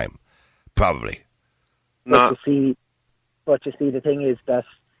same time. Probably. No. But you see, the thing is that,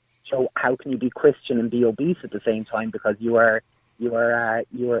 so how can you be Christian and be obese at the same time? Because you are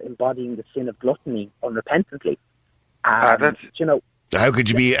embodying the sin of gluttony unrepentantly. How could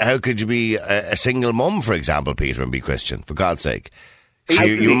you be a single mum, for example, Peter, and be Christian? For God's sake,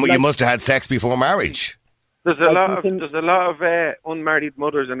 you must have had sex before marriage. There's a lot of unmarried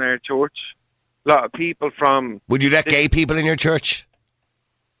mothers in our church. A lot of people from. Would you let gay people in your church?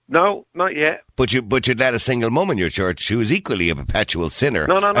 No, not yet. But you'd let a single mum in your church who is equally a perpetual sinner.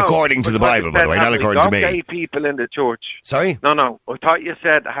 No. According to the Bible, by the way, not according to me. Have you got gay people in the church? Sorry? No. I thought you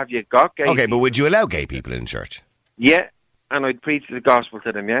said, have you got gay Okay, but would you allow gay people in church? Yeah, and I'd preach the gospel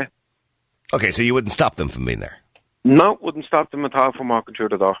to them, yeah. Okay, so you wouldn't stop them from being there? No, wouldn't stop them at all from walking through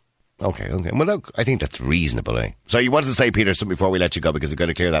the door. Okay. Well, look, I think that's reasonable, eh? So you wanted to say, Peter, something before we let you go, because we've got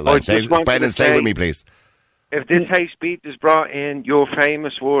to clear that line. Brendan, stay with me, please. If this hate speech is brought in, your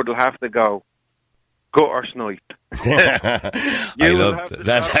famous word will have to go. Gut or snipe. I love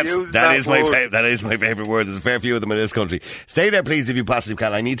that. That is my favourite word. There's a fair few of them in this country. Stay there, please, if you possibly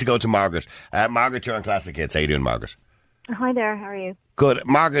can. I need to go to Margaret. Margaret, you're on Classic Hits. How you doing, Margaret? Hi there, how are you? Good.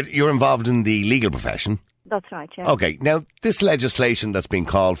 Margaret, you're involved in the legal profession. That's right, yeah. Okay, now this legislation that's been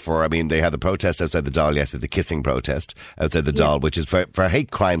called for, I mean, they had the protest outside the Dáil yesterday, the kissing protest outside the Dáil, which is for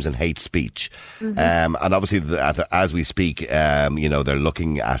hate crimes and hate speech. And obviously, as we speak, they're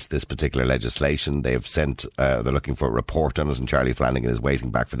looking at this particular legislation. They've sent, they're looking for a report on it, and Charlie Flanagan is waiting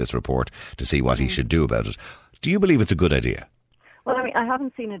back for this report to see what he should do about it. Do you believe it's a good idea? Well, I mean, I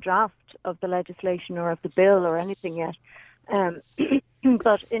haven't seen a draft of the legislation or of the bill or anything yet.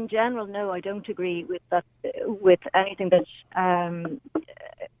 But in general, no, I don't agree with that. With anything that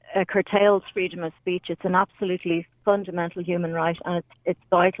curtails freedom of speech, it's an absolutely fundamental human right, and it's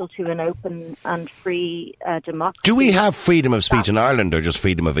vital to an open and free democracy. Do we have freedom of speech in Ireland, or just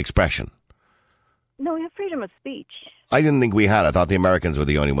freedom of expression? No, we have freedom of speech. I didn't think we had. I thought the Americans were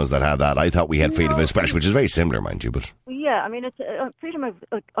the only ones that had that. I thought we had freedom of expression, which is very similar, mind you. But yeah, Yeah, I mean, it's freedom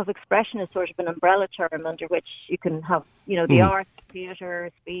of expression is sort of an umbrella term under which you can have, the arts,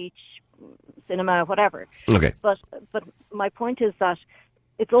 theatre, speech, cinema, whatever. Okay. But my point is that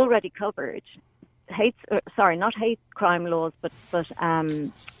it's already covered. Not hate crime laws, but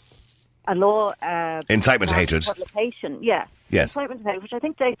a law. Incitement to hatred. Publication, yes. Yes. Incitement to hatred, which I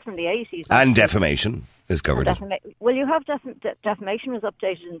think dates from the 80s. And defamation is covered. Well, you have defamation was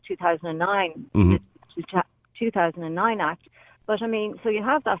updated in 2009. Mm-hmm. 2009 Act. But I mean, so you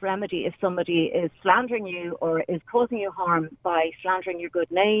have that remedy if somebody is slandering you or is causing you harm by slandering your good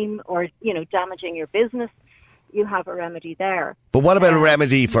name or, damaging your business. You have a remedy there. But what about a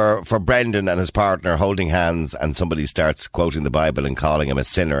remedy for Brendan and his partner holding hands and somebody starts quoting the Bible and calling him a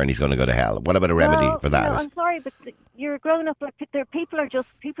sinner and he's going to go to hell? What about a remedy for that? I'm sorry, but you're grown up. Like, people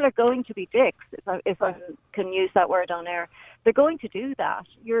are going to be dicks, if I can use that word on air. They're going to do that.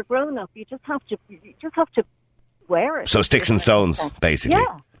 You're grown up. You just have to wear it. So sticks and stones, basically.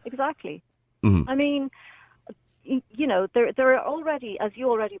 Yeah, exactly. Mm-hmm. I mean, there are already, as you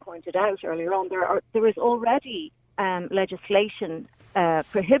already pointed out earlier on, there is already legislation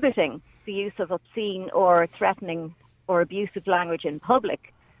prohibiting the use of obscene or threatening or abusive language in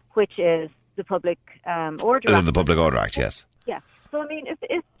public, which is the Public Order Act. The Public Order Act, yes. Yeah. So, I mean,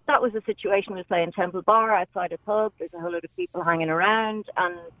 if that was a situation, we'll say in Temple Bar outside a pub, there's a whole lot of people hanging around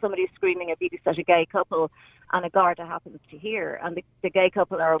and somebody's screaming abuse at a gay couple and a Garda happens to hear and the gay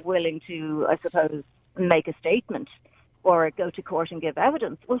couple are willing to, I suppose, make a statement or go to court and give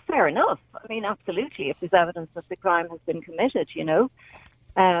evidence. Well, fair enough. I mean, absolutely, if there's evidence that the crime has been committed,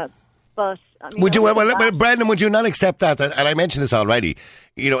 But I mean, would you, Brendan, would you not accept that? And I mentioned this already.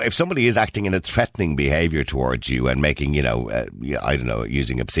 If somebody is acting in a threatening behaviour towards you and making,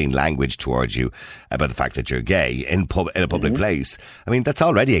 using obscene language towards you about the fact that you're gay in a public place, I mean, that's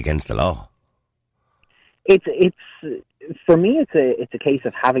already against the law. It's for me, it's a case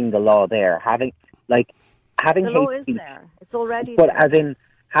of having the law there, having the law hate is speech, there. It's already but there. as in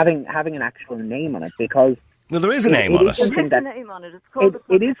having an actual name on it, because well, there is a name on it. There's a name on it. It's called the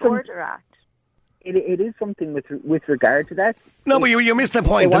Public Order Act. It is something with regard to that. No, but you missed the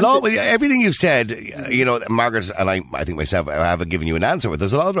point. The law, everything you've said, Margaret and I think myself, I haven't given you an answer with.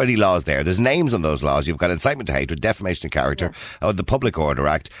 There's already laws there. There's names on those laws. You've got incitement to hatred, defamation of character, the Public Order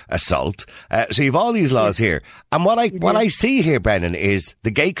Act, assault. So you've all these laws here. And what I see here, Brendan, is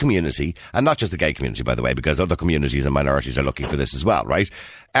the gay community, and not just the gay community, by the way, because other communities and minorities are looking for this as well, right?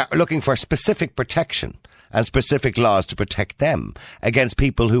 Are looking for specific protection and specific laws to protect them against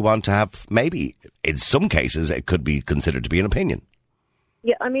people who want to have, maybe, in some cases, it could be considered to be an opinion.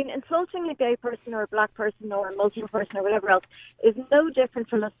 Yeah, I mean, insulting a gay person or a black person or a Muslim person or whatever else is no different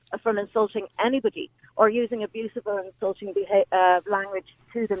from insulting anybody or using abusive or insulting language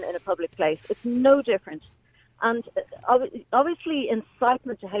to them in a public place. It's no different. And obviously,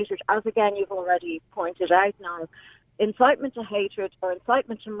 incitement to hatred, as again you've already pointed out now, incitement to hatred or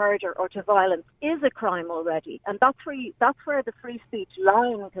incitement to murder or to violence is a crime already, and that's where the free speech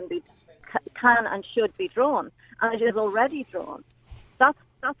line can and should be drawn, and it is already drawn.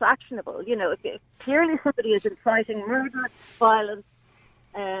 That's actionable. If clearly somebody is inciting murder, violence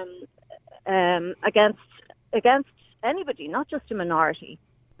against anybody, not just a minority,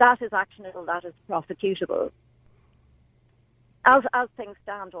 that is actionable. That is prosecutable. As things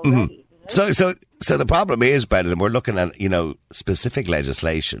stand already. Mm-hmm. So the problem is, Brendan, we're looking at, specific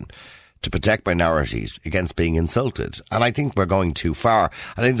legislation to protect minorities against being insulted. And I think we're going too far.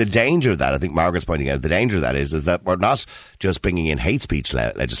 I think the danger of that, I think Margaret's pointing out, the danger of that is that we're not just bringing in hate speech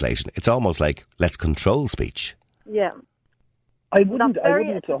legislation. It's almost like, let's control speech. Yeah. I wouldn't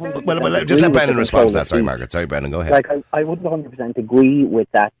 100%. Well, just let Brendan respond to that. Sorry, Margaret. Sorry, Brendan, go ahead. Like, I wouldn't 100% agree with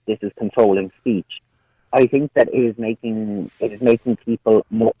that. This is controlling speech. I think that it is making people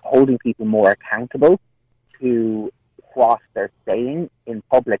holding people more accountable to what they're saying in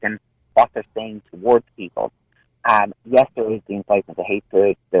public and what they're saying towards people. Yes, there is the incitement to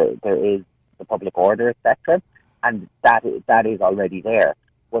hatred, there is the public order, etc., and that is already there.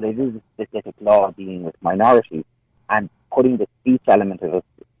 But it is a specific law dealing with minorities, and putting the speech element of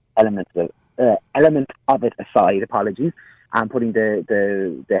it aside. Apologies, and putting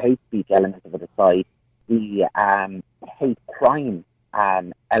the hate speech element of it aside. The hate crime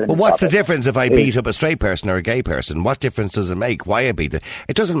element. Well, what's the difference if I beat up a straight person or a gay person? What difference does it make? Why I beat them?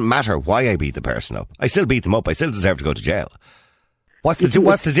 It doesn't matter why I beat the person up. I still beat them up. I still deserve to go to jail. What's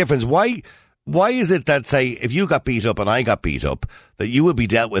the difference? Why is it that, say, if you got beat up and I got beat up, that you would be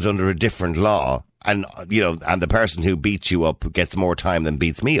dealt with under a different law, and and the person who beats you up gets more time than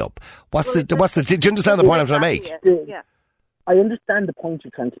beats me up? Do you understand the point I'm trying to make? I understand the point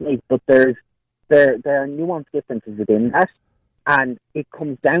you're trying to make, but there's there are nuanced differences within that, and it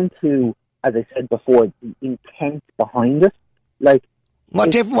comes down to, as I said before, the intent behind it. Like,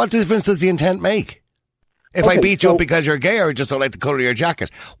 what difference does the intent make? If I beat you up because you're gay or just don't like the colour of your jacket,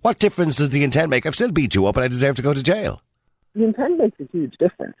 what difference does the intent make? I've still beat you up and I deserve to go to jail. The intent makes a huge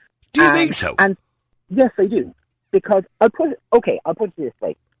difference. Do you think so? And yes, I do. Because I'll put it this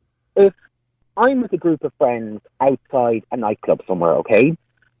way. If I'm with a group of friends outside a nightclub somewhere, okay,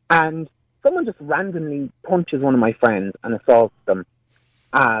 and someone just randomly punches one of my friends and assaults them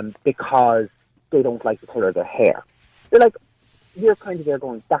because they don't like the colour of their hair, they're like, you're kind of there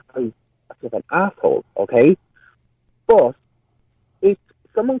going, that guy's sort of an asshole, okay? But if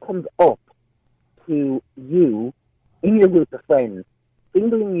someone comes up to you in your group of friends,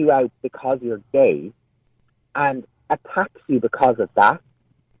 singling you out because you're gay and attacks you because of that,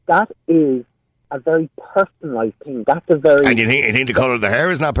 that is a very personalised thing. That's a very... And you think the colour of the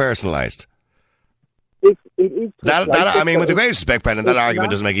hair is not personalised? It is... I mean, with the greatest respect, Brendan, that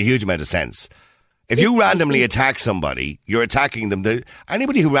argument doesn't make a huge amount of sense. If you randomly attack somebody, you're attacking them.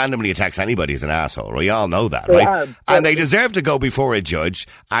 Anybody who randomly attacks anybody is an asshole. We all know that, right? And they deserve to go before a judge.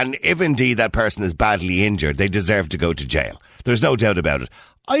 And if indeed that person is badly injured, they deserve to go to jail. There's no doubt about it.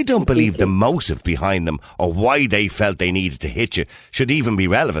 I don't believe the motive behind them or why they felt they needed to hit you should even be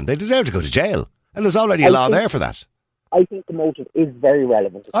relevant. They deserve to go to jail. And there's already a law there for that. I think the motive is very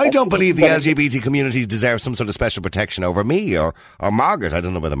relevant. I don't believe the LGBT communities deserve some sort of special protection over me or Margaret. I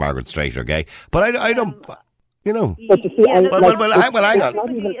don't know whether Margaret's straight or gay, but I don't, you know. But you see, hang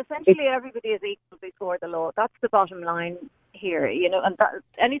on. Essentially, everybody is equal before the law. That's the bottom line here, you know, and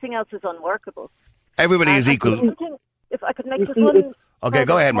anything else is unworkable. Everybody is equal. If I could make just one... Okay,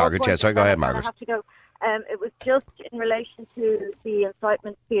 go ahead, Margaret. Yeah, sorry, go ahead, Margaret. I have to go. It was just in relation to the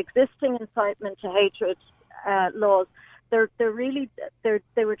existing incitement to hatred laws.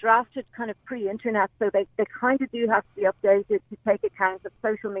 They were drafted kind of pre-internet, so they kind of do have to be updated to take account of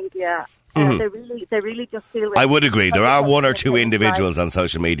social media. They really just deal with... I would agree. There are one or two individuals on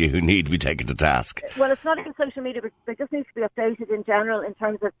social media who need to be taken to task. Well, it's not even social media, but they just need to be updated in general in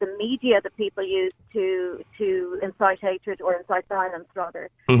terms of the media that people use to incite hatred or incite violence, rather,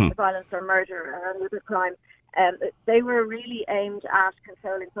 violence or murder or another crime. They were really aimed at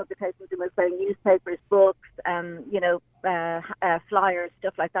controlling publications in, say, newspapers, books, flyers,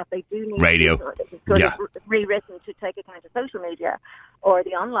 stuff like that. They do need radio, rewritten to take account of social media or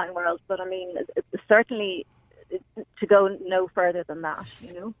the online world. But I mean, certainly to go no further than that,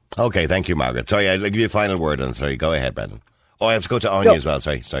 you know. Okay, thank you, Margaret. Sorry, I'll give you a final word on. Sorry, go ahead, Brendan. Oh, I have to go to Anya as well.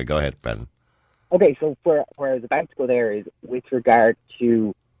 Sorry, go ahead, Brendan. Okay, so where I was about to go there is with regard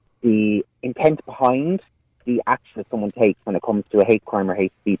to the intent behind the action that someone takes when it comes to a hate crime or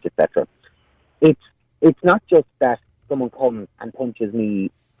hate speech, etc. It's not just that someone comes and punches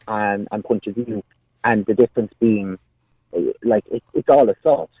me and punches you, and the difference being like it's all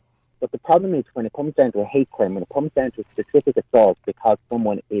assault. But the problem is when it comes down to a hate crime, when it comes down to a specific assault because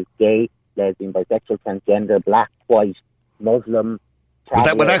someone is gay, lesbian, bisexual, transgender, black, white, Muslim.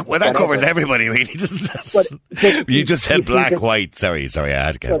 Well, that covers everybody, really, doesn't it? You just said black, white. Sorry, I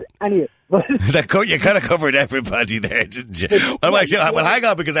had to get it. Anyway, you kind of covered everybody there, didn't you? Well, hang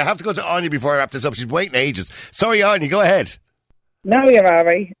on, because I have to go to Anya before I wrap this up. She's waiting ages. Sorry, Anya, go ahead. No, you're all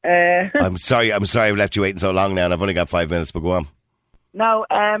right. I'm sorry I've left you waiting so long now, and I've only got 5 minutes, but go on. No,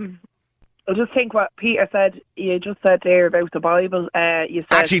 I just think what Peter said, you just said there about the Bible. You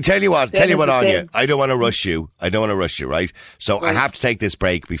said, actually, tell you what, Anya, I don't want to rush you, right? So right. I have to take this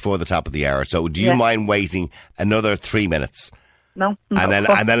break before the top of the hour. So do you mind waiting another 3 minutes? No.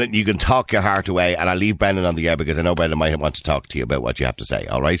 And then you can talk your heart away, and I'll leave Brendan on the air because I know Brendan might want to talk to you about what you have to say,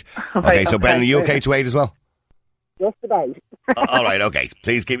 all right? Okay, so Brendan, are you okay to wait as well? Just about. All right, okay.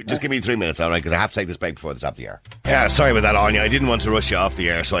 Please give me 3 minutes, all right? Because I have to take this break before the top of the hour. Yeah, sorry about that, Anya. I didn't want to rush you off the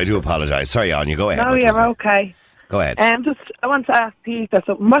air, so I do apologise. Sorry, Anya, go ahead. No, you're okay. Go ahead. I want to ask Peter,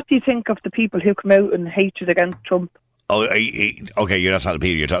 so what do you think of the people who come out in hatred against Trump? Oh, okay, you're not talking to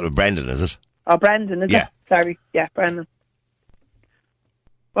Peter, you're talking to Brendan, is it? Oh, Brendan, is it? Sorry, yeah, Brendan.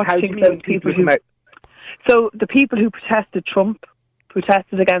 What do you think about people who come out? So, the people who protested Trump,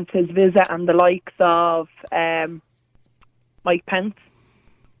 protested against his visit and the likes of Mike Pence.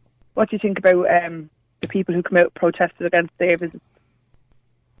 What do you think about the people who come out protested against their visit?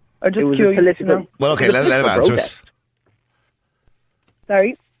 I'm just curious to know. Well, okay, let him answer it.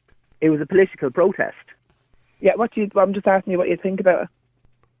 Sorry? It was a political protest. Yeah, I'm just asking you what you think about it.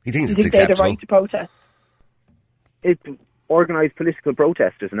 He thinks it's acceptable. They have the right to protest? It's organised political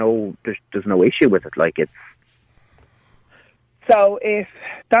protest. There's no issue with it. Like it's. So if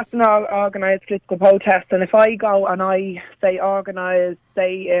that's an organised political protest, and if I go and I say organise,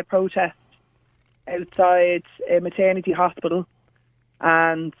 say a protest outside a maternity hospital.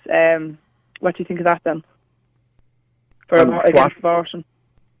 And what do you think of that then? For against abortion?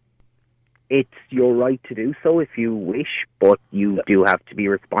 It's your right to do so if you wish, but you do have to be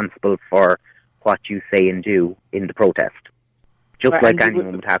responsible for what you say and do in the protest. Just Right, like and you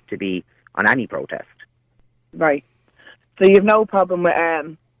anyone would have to be on any protest. Right. So you have no problem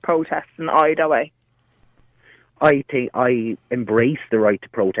with protesting either way? I think I embrace the right to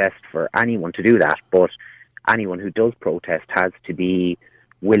protest for anyone to do that, but anyone who does protest has to be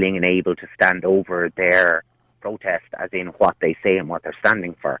willing and able to stand over their protest, as in what they say and what they're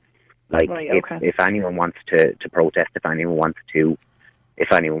standing for. Like, Right, okay. if anyone wants to protest, if anyone wants to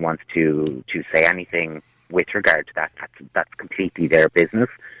say anything with regard to that, that's completely their business.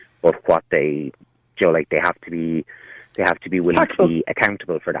 But what they have to be willing to be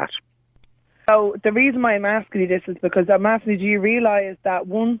accountable for that. So the reason why I'm asking you this is because I'm asking you, do you realise that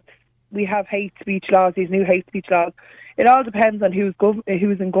once we have hate speech laws, these new hate speech laws, it all depends on who's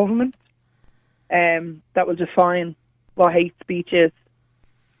in government. That will define what hate speech is.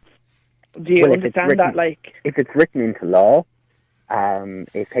 Do you understand that? Like, if it's written into law,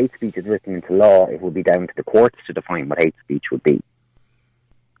 if hate speech is written into law, it would be down to the courts to define what hate speech would be.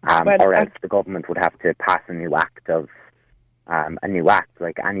 Or else the government would have to pass a new act,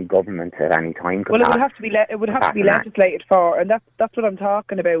 like any government at any time could. Well, it would have to be legislated for, and that's what I'm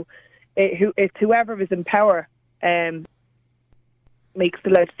talking about. It's whoever is in power makes the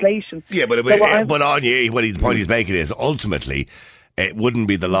legislation. Yeah, but Anya, the point he's making is ultimately it wouldn't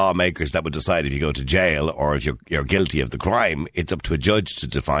be the lawmakers that would decide if you go to jail or if you're guilty of the crime. It's up to a judge to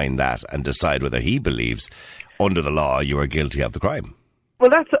define that and decide whether he believes under the law you are guilty of the crime. Well,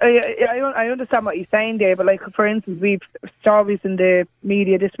 I understand what he's saying there, but like, for instance, we've stories in the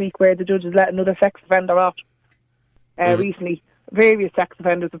media this week where the judge has let another sex offender off recently. Various sex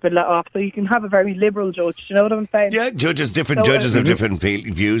offenders have been let off, so you can have a very liberal judge. Do you know what I'm saying? Yeah, different judges have different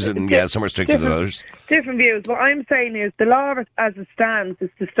views, and some are stricter than others. Different views. What I'm saying is the law as it stands is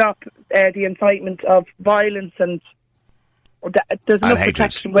to stop the incitement of violence and there's enough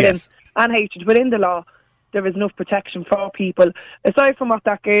protection within and hatred within the law. There is enough protection for people, aside from what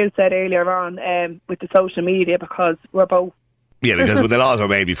that girl said earlier on with the social media, because we're both. Yeah, because the laws were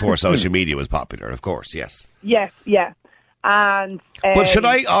made before social media was popular, of course. Yes. Yes. Yeah. And but should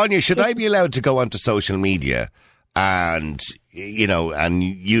I be allowed to go onto social media and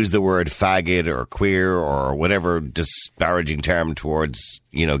use the word faggot or queer or whatever disparaging term towards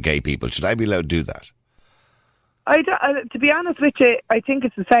gay people? Should I be allowed to do that? To be honest with you, I think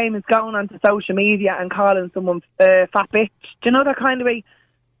it's the same as going onto social media and calling someone fat bitch. Do you know that kind of way?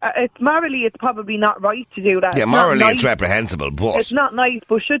 It's probably not right to do that. Yeah, morally it's reprehensible, but it's not nice.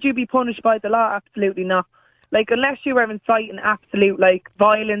 But should you be punished by the law? Absolutely not. Like, unless you were inciting absolute, like,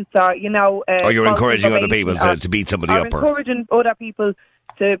 violence or, or you're encouraging other people to beat somebody up. Or encouraging other people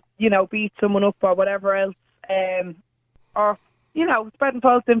to, beat someone up or whatever else. Or, spreading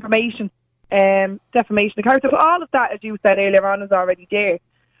false information, defamation of character. But all of that, as you said earlier on, is already there.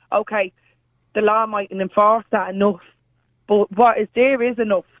 Okay, the law mightn't enforce that enough. But what is there is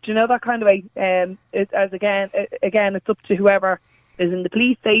enough. Do you know that kind of way? Again, it's up to whoever is in the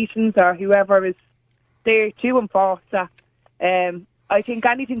police stations or whoever is there to enforce that. I think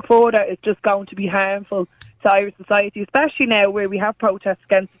anything further is just going to be harmful to Irish society, especially now where we have protests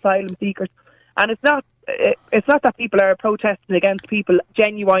against asylum seekers. And it's not that people are protesting against people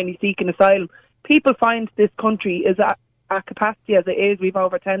genuinely seeking asylum. People find this country is at capacity as it is. We've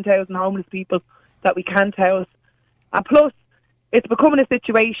over 10,000 homeless people that we can't house. And plus, it's becoming a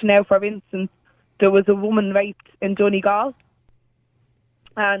situation now, for instance, there was a woman raped in Donegal.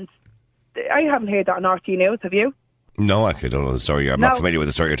 And I haven't heard that on RT News, have you? No, actually, I don't know the story. I'm not familiar with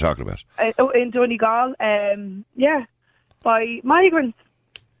the story you're talking about. In Donegal, by migrants.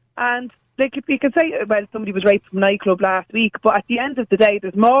 And like, you can say, well, somebody was raped from a nightclub last week, but at the end of the day,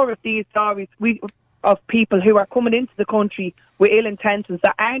 there's more of these stories of people who are coming into the country with ill intentions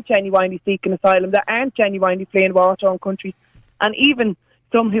that aren't genuinely seeking asylum, that aren't genuinely fleeing war torn countries, and even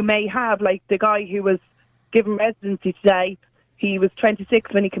some who may have, like the guy who was given residency today. He was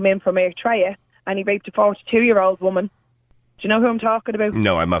 26 when he came in from Eritrea, and he raped a 42-year-old woman. Do you know who I'm talking about?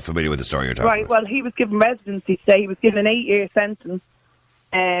 No, I'm not familiar with the story you're talking about. Right, well, he was given residency today. He was given an 8-year sentence.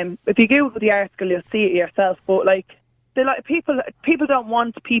 If you Google the article, you'll see it yourself. But people don't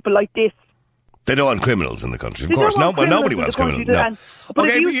want people like this. They don't want criminals in the country, of course. No, but nobody wants criminals. No. But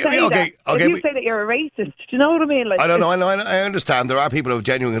if you say that you're a racist, do you know what I mean? Like, I don't know. I understand. There are people who have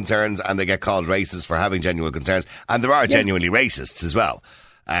genuine concerns and they get called racist for having genuine concerns. And there are genuinely racists as well.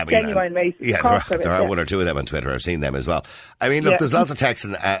 I mean, genuine racists. Yeah, there are one or two of them on Twitter. I've seen them as well. I mean, look, there's lots of texts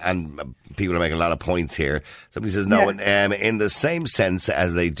and people are making a lot of points here. Somebody says, no, in the same sense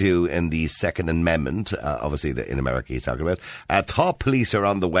as they do in the Second Amendment, obviously in America he's talking about, thought police are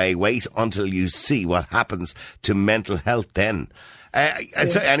on the way. Wait until you see what happens to mental health then.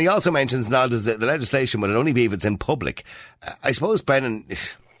 And he also mentions now that the legislation will only be if it's in public. I suppose, Brendan,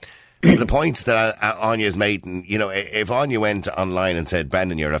 the point that Anya's made, and, you know, if Anya went online and said,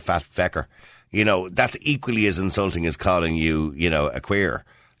 Brendan, you're a fat fecker, you know, that's equally as insulting as calling you, you know, a queer.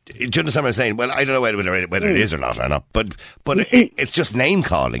 Do you understand what I'm saying? Well, I don't know whether it is or not, but it's just name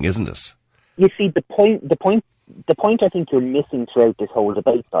calling, isn't it? You see, the point I think you're missing throughout this whole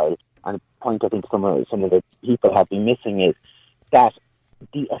debate, Niall, and the point I think some of the people have been missing is that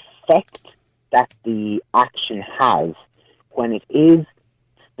the effect that the action has when it is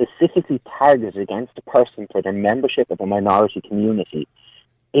specifically targeted against a person for their membership of a minority community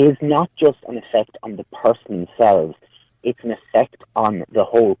is not just an effect on the person themselves, it's an effect on the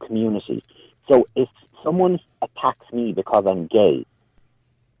whole community. So if someone attacks me because I'm gay,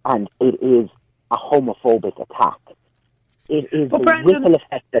 and it is a homophobic attack, it is the ripple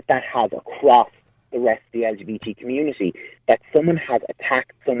effect that has across the rest of the LGBT community, that someone has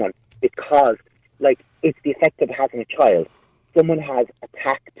attacked someone because, like, it's the effect that it has on a child. Someone has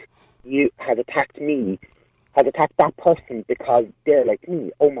attacked you, has attacked me, has attacked that person because they're like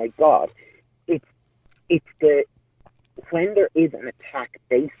me. Oh my God. It's when there is an attack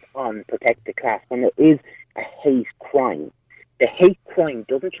based on protected class, when there is a hate crime, the hate crime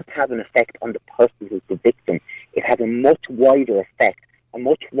doesn't just have an effect on the person who's the victim. It has a much wider effect, a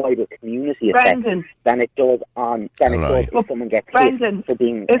much wider community effect than it does if someone gets hit for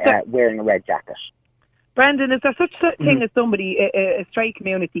being wearing a red jacket. Brendan, is there such a thing as somebody, a straight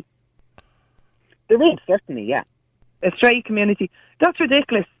community? There is, certainly, yeah. A straight community. That's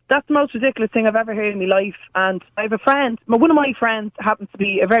ridiculous. That's the most ridiculous thing I've ever heard in my life. And I have a friend, one of my friends happens to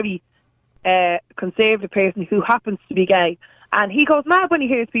be a very conservative person who happens to be gay. And he goes mad when he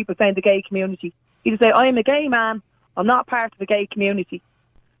hears people saying the gay community. He'll say, I'm a gay man, I'm not part of the gay community.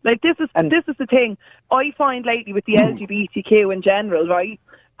 Like, this is the thing I find lately with the LGBTQ in general, right?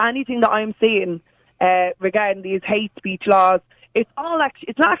 Anything that I'm seeing regarding these hate speech laws, it's not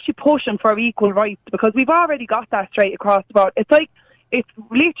actually pushing for equal rights, because we've already got that straight across the board. It's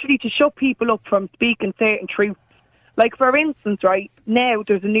literally to shut people up from speaking certain truths. Like, for instance, right, now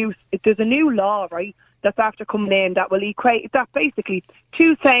there's a new law, right, that's after coming in that will equate that basically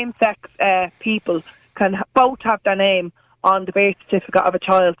two same-sex people can both have their name on the birth certificate of a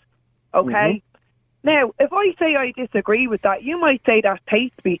child. Okay? Now, if I say I disagree with that, you might say that's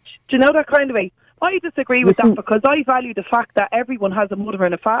hate speech. Do you know that kind of way? I disagree with that because I value the fact that everyone has a mother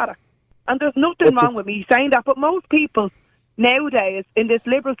and a father. And there's nothing wrong with me saying that, but most people nowadays in this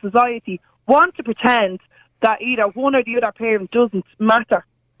liberal society want to pretend that either one or the other parent doesn't matter.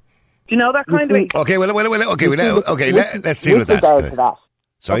 Do you know that kind of way? Okay, let's deal with that.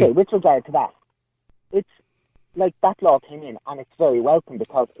 Sorry? Okay, with regard to that, it's like that law came in and it's very welcome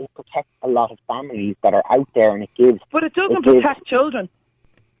because it protects a lot of families that are out there, and it gives... But it doesn't protect children.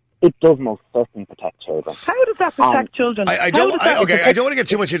 It does most certainly protect children. How does that protect children? I don't want to get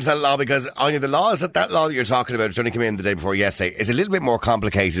too much into that law because, Anya, the law that you're talking about, which only came in the day before yesterday, is a little bit more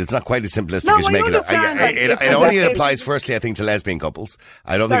complicated. It's not quite as simplistic as you make it. It only applies, firstly, I think, to lesbian couples.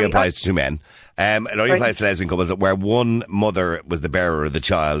 I don't think it applies to two men. It only applies to lesbian couples where one mother was the bearer of the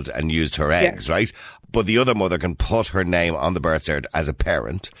child and used her eggs, right? But the other mother can put her name on the birth cert as a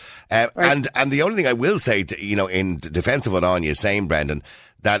parent. And the only thing I will say, in defence of what Anya is saying, Brendan,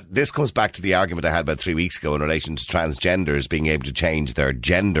 that this comes back to the argument I had about 3 weeks ago in relation to transgenders being able to change their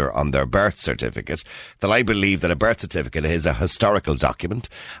gender on their birth certificate, that I believe that a birth certificate is a historical document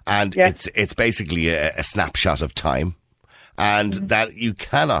and it's basically a snapshot of time. And that you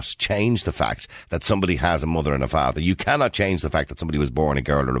cannot change the fact that somebody has a mother and a father. You cannot change the fact that somebody was born a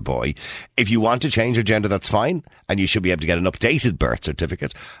girl or a boy. If you want to change your gender, that's fine. And you should be able to get an updated birth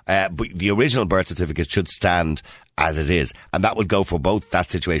certificate. But the original birth certificate should stand as it is. And that would go for both that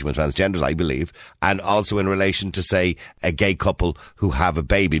situation with transgenders, I believe, and also in relation to, say, a gay couple who have a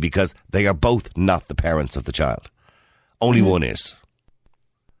baby, because they are both not the parents of the child. Only one is.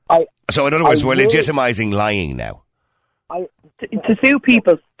 So in other words, we're legitimising lying now. To sue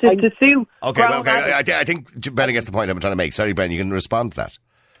people, to sue. Okay. I think Brendan gets the point I'm trying to make. Sorry, Brendan, you can respond to that.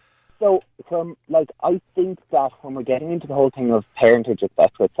 So, I think that when we're getting into the whole thing of parentage,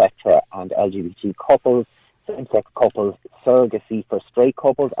 etc., and LGBT couples, same-sex couples, surrogacy for straight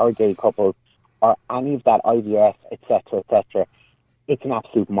couples or gay couples, or any of that IVF, etc., it's an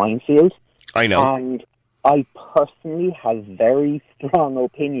absolute minefield. I know. And I personally have very strong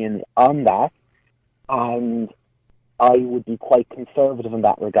opinions on that, and I would be quite conservative in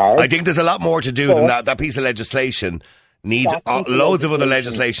that regard. I think there's a lot more to do than that. That piece of legislation needs loads of other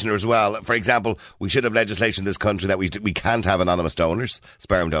legislation as well. For example, we should have legislation in this country that we can't have anonymous donors,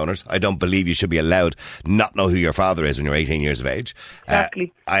 sperm donors. I don't believe you should be allowed not know who your father is when you're 18 years of age.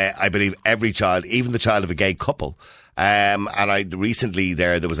 Exactly. I believe every child, even the child of a gay couple, and I recently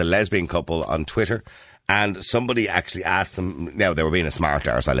there was a lesbian couple on Twitter, and somebody actually asked them, now they were being a smart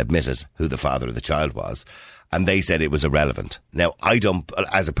arse, I'll admit it, who the father of the child was. And they said it was irrelevant. Now, I don't,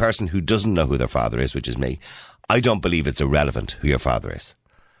 as a person who doesn't know who their father is, which is me, I don't believe it's irrelevant who your father is.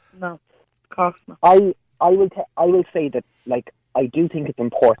 No, of course not. I will say that, like, I do think it's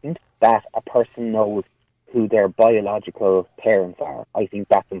important that a person knows who their biological parents are. I think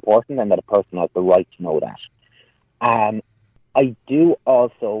that's important, and that a person has the right to know that. I do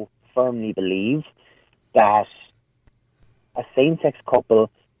also firmly believe that a same-sex couple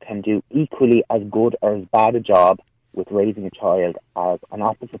can do equally as good or as bad a job with raising a child as an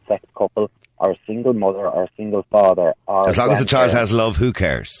opposite-sex couple or a single mother or a single father. Or as long as the child has love, who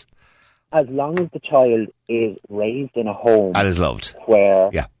cares? As long as the child is raised in a home and is loved, where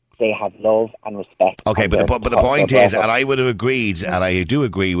they have love and respect. Okay, but the point is, and I would have agreed, and I do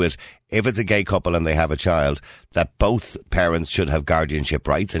agree with, if it's a gay couple and they have a child, that both parents should have guardianship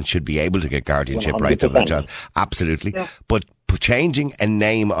rights and should be able to get guardianship 100%. Rights over the child. Absolutely. Yeah. But changing a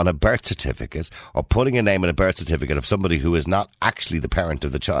name on a birth certificate, or putting a name on a birth certificate of somebody who is not actually the parent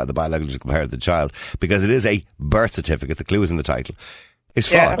of the child, the biological parent of the child, because it is a birth certificate, the clue is in the title, is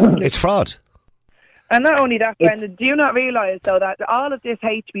fraud. Yeah. It's fraud. And not only that, Brendan, do you not realise, though, that all of this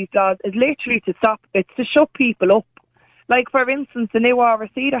hate speech laws is literally to stop, it's to shut people up. Like, for instance, the new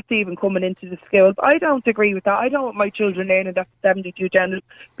RSC that's even coming into the schools, I don't agree with that. I don't want my children learning that 72 genders,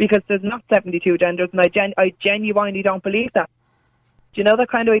 because there's not 72 genders, and I genuinely don't believe that. Do you know that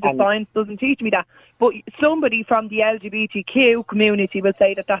kind of way? The science doesn't teach me that. But somebody from the LGBTQ community will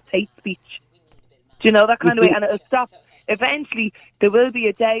say that that's hate speech. Do you know that kind of way? And it'll stop. Eventually, there will be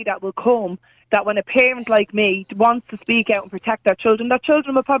a day that will come that when a parent like me wants to speak out and protect their children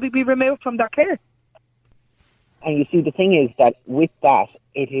will probably be removed from their care. And you see, the thing is that with that,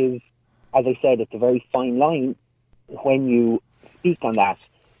 it is, as I said, it's a very fine line when you speak on that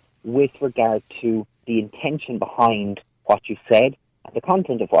with regard to the intention behind what you said and the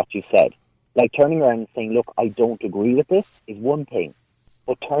content of what you said. Like, turning around and saying, look, I don't agree with this is one thing.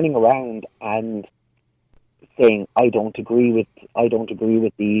 But turning around and saying, I don't agree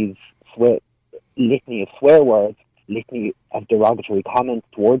with these litany of swear words, litany of derogatory comments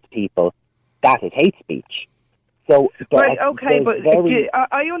towards people, that is hate speech. So, right, okay, but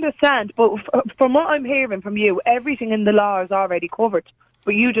I understand, but from what I'm hearing from you, everything in the law is already covered,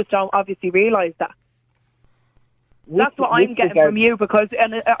 but you just don't obviously realise that. That's what I'm getting from you, because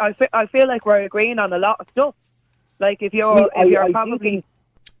I feel like we're agreeing on a lot of stuff. Like, if you're probably...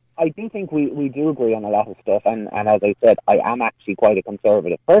 I do think we do agree on a lot of stuff, and as I said, I am actually quite a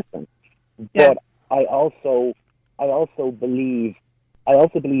conservative person. But I also believe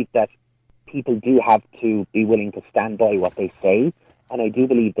that people do have to be willing to stand by what they say, and I do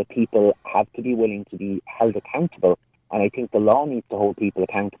believe that people have to be willing to be held accountable. And I think the law needs to hold people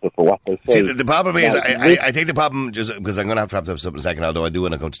accountable for what they say. See, the problem is, I think the problem, just because I'm going to have to wrap this up in a second, although I do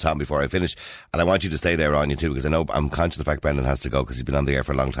want to come to Tom before I finish, and I want you to stay there, Anya, too, because I know I'm conscious of the fact Brendan has to go because he's been on the air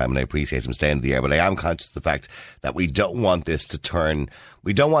for a long time, and I appreciate him staying on the air, but I am conscious of the fact that we don't want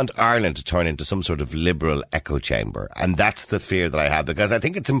Ireland to turn into some sort of liberal echo chamber, and that's the fear that I have, because I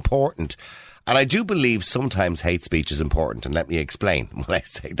think it's important. And I do believe sometimes hate speech is important, and let me explain when I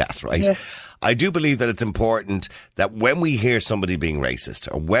say that, right? Yeah. I do believe that it's important that when we hear somebody being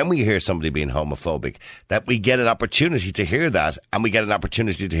racist or when we hear somebody being homophobic, that we get an opportunity to hear that, and we get an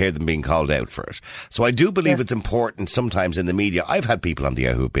opportunity to hear them being called out for it. So I do believe it's important sometimes in the media. I've had people on the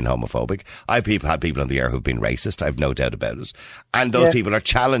air who've been homophobic. I've had people on the air who've been racist. I've no doubt about it. And those people are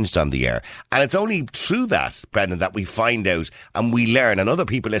challenged on the air. And it's only through that, Brendan, that we find out and we learn. And other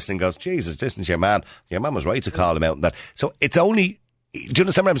people listening goes, Jesus, listen to your man. Your man was right to call him out and that. So it's only... Do you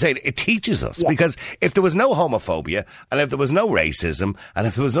understand what I'm saying? It teaches us, because if there was no homophobia and if there was no racism and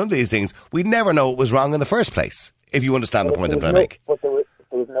if there was none of these things, we'd never know it was wrong in the first place, if you understand the point I'm trying to make. But there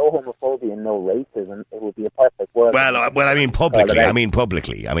was no homophobia and no racism, it would be a perfect world. Well, I mean publicly. I mean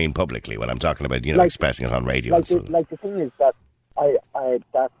publicly when I'm talking about, expressing it on radio. The thing is that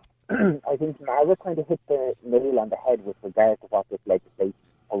I think Margaret kind of hit the nail on the head with regard to what this legislation is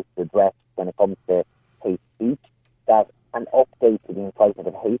supposed to address when it comes to hate speech, that an update to the incitement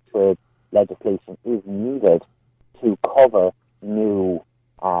of hatred legislation is needed to cover new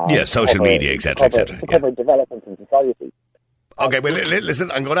Yeah, social media, etc., etc. To cover developments in society. Okay, well, listen,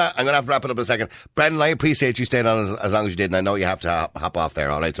 I'm gonna have to wrap it up in a second. Brendan, I appreciate you staying on as long as you did, and I know you have to hop off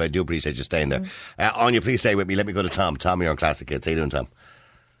there, all right? So I do appreciate you staying there. Anya, please stay with me. Let me go to Tom. Tom, you're on Classic Kids. How you doing, Tom?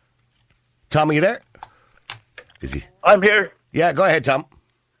 Tom, are you there? Is he? I'm here. Yeah, go ahead, Tom.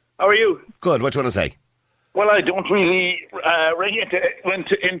 How are you? Good. What do you want to say? Well, I don't really went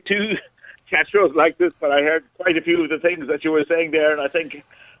into chat shows like this, but I heard quite a few of the things that you were saying there, and I think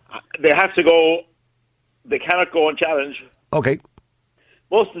they have to go. They cannot go unchallenged. Okay.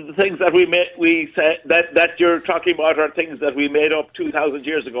 Most of the things that we said that you're talking about are things that we made up 2,000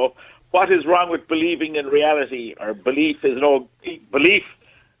 years ago. What is wrong with believing in reality? Or belief,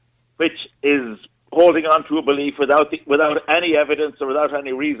 which is holding on to a belief without any evidence or without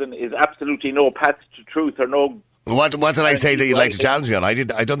any reason, is absolutely no path to truth or no. What did I say that you'd like to challenge me on? I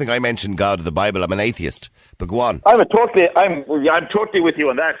don't think I mentioned God or the Bible. I'm an atheist. But go on. I'm totally with you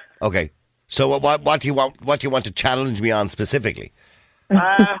on that. Okay. So what do you want? What do you want to challenge me on specifically?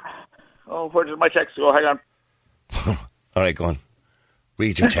 Where did my text go? Hang on. All right, go on.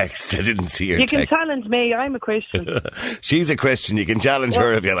 Read your text. I didn't see your You text. can challenge me. I'm a Christian. She's a Christian. You can challenge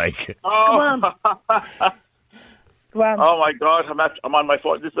her if you like. Oh. Go on. Oh my God! I'm on my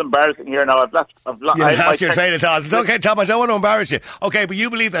phone. This is embarrassing here now. I've lost your train of thought. It's okay, Tom. I don't want to embarrass you. Okay, but you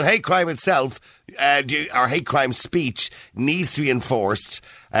believe that hate crime itself, or hate crime speech, needs to be enforced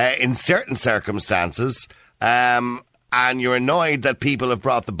in certain circumstances, and you're annoyed that people have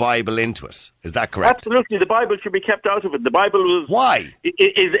brought the Bible into it. Is that correct? Absolutely. The Bible should be kept out of it. The Bible was... Why?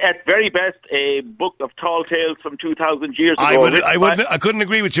 Is at very best a book of tall tales from 2,000 years ago. I couldn't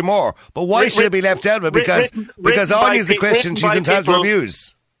agree with you more. But why should it be left out of it? Because Anya's a Christian, she's entitled to her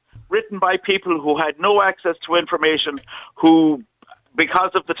views. Written by people who had no access to information, who,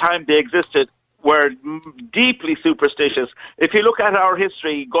 because of the time they existed, were deeply superstitious. If you look at our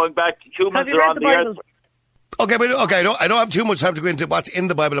history, going back, humans are on the earth... Okay, I don't have too much time to go into what's in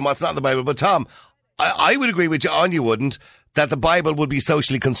the Bible and what's not in the Bible. But Tom, I would agree with you, Anya wouldn't, that the Bible would be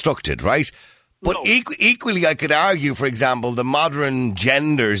socially constructed, right? But equally, I could argue, for example, the modern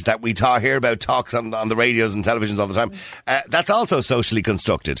genders that we hear about talks on the radios and televisions all the time, that's also socially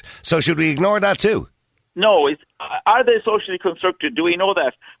constructed. So should we ignore that too? No, are they socially constructed? Do we know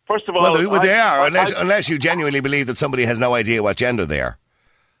that? First of all... Well, they are, unless you genuinely believe that somebody has no idea what gender they are.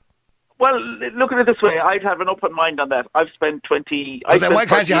 Well, look at it this way. I'd have an open mind on that. I've spent 20... Well, then why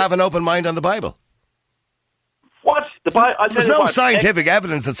can't you have an open mind on the Bible? What? There's no scientific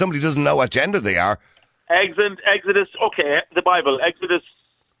evidence that somebody doesn't know what gender they are. Exodus, okay, the Bible, Exodus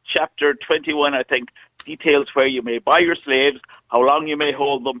chapter 21, I think, details where you may buy your slaves, how long you may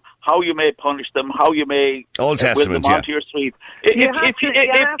hold them, how you may punish them, how you may Old Testament, them onto your street. You can't pick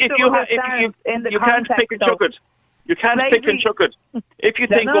and chuck it. You can't pick and chuck it. If you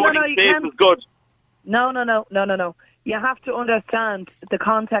think going to space is good. No. You have to understand the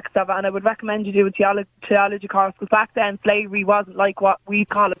context of it, and I would recommend you do a theology course, because back then slavery wasn't like what we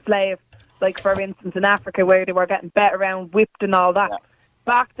call a slave, like for instance in Africa where they were getting bet around, whipped and all that. Yeah.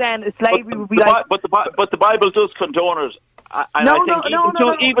 Back then slavery would be But the Bible does condone it.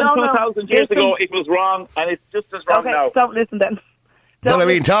 Even 2,000 years ago it was wrong, and it's just as wrong now. Don't listen then. Well, I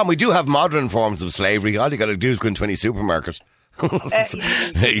mean, Tom, we do have modern forms of slavery. All you got to do is go into any supermarket. You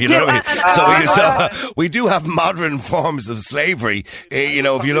know what I mean? So we do have modern forms of slavery,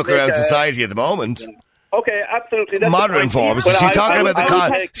 if you look around society at the moment. Okay, absolutely. That's modern forms. She's talking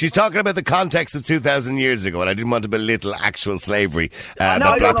about the context of 2,000 years ago, and I didn't want to belittle actual slavery that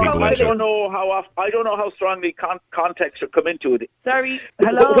black people went through. I don't know how strongly context should come into it. Sorry,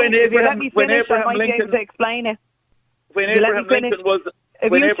 hello. When Abraham Lincoln to explain it. When Abraham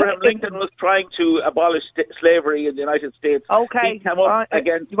Lincoln was trying to abolish slavery in the United States, he came up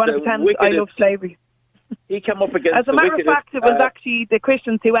against I love slavery. He came up against. As a matter of fact, it was actually the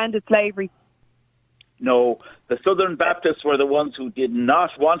Christians who ended slavery. No, the Southern Baptists were the ones who did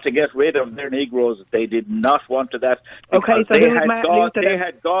not want to get rid of their Negroes. They did not want that. Okay, so they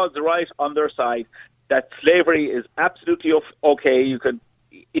had God's right on their side. That slavery is absolutely okay.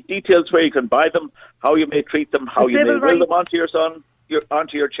 It details where you can buy them, how you may treat them, how you may will them onto your son,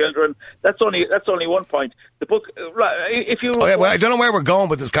 onto your children. That's only one point. The book, if you... Okay, well, I don't know where we're going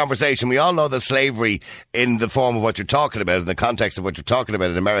with this conversation. We all know that slavery, in the form of what you're talking about, in the context of what you're talking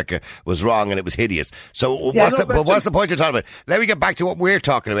about in America, was wrong and it was hideous. So what's the point you're talking about? Let me get back to what we're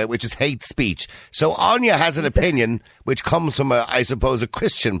talking about, which is hate speech. So Anya has an opinion which comes from, I suppose, a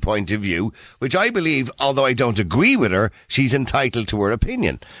Christian point of view, which I believe, although I don't agree with her, she's entitled to her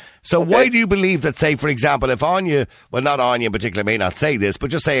opinion. So why do you believe that, say, for example, if Anya, well, not Anya in particular, may not say this,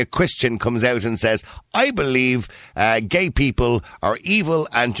 but just say a Christian comes out and says, I believe gay people are evil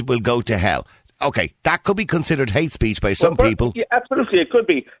and will go to hell. Okay, that could be considered hate speech by some people. Yeah, absolutely, it could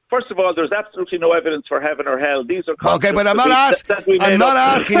be. First of all, there's absolutely no evidence for heaven or hell. These are okay, but I'm not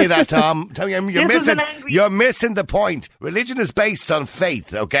asking you that, Tom. You're missing the point. Religion is based on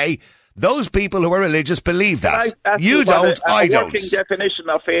faith, okay? Those people who are religious believe that. You don't, I don't. The working definition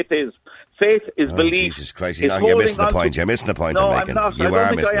of faith is belief. Jesus Christ, you're missing the point. You're missing the point I'm making. You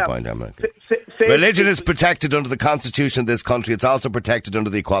are missing the point I'm making. Religion is protected under the Constitution of this country. It's also protected under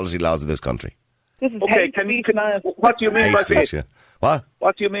the equality laws of this country. This is okay, what do you mean by faith? Yeah. What?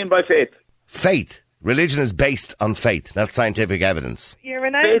 What do you mean by faith? Faith. Religion is based on faith. That's scientific evidence. You're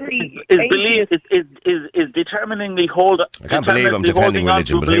an angry belief is determiningly hold. I can't believe I'm defending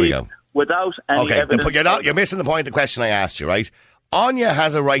religion, but here we go. Without any evidence. You're missing the point of the question I asked you, right? Anya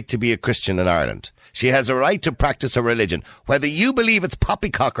has a right to be a Christian in Ireland. She has a right to practice her religion. Whether you believe it's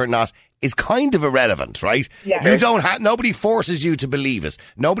poppycock or not is kind of irrelevant, right? Yeah. You don't nobody forces you to believe it.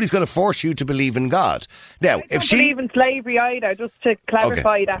 Nobody's going to force you to believe in God. Now, I don't believe in slavery either, just to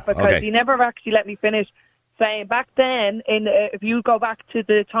clarify that, because you never actually let me finish saying back then, if you go back to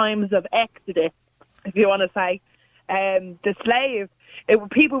the times of Exodus, if you want to say, the slave,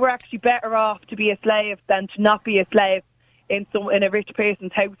 people were actually better off to be a slave than to not be a slave in a rich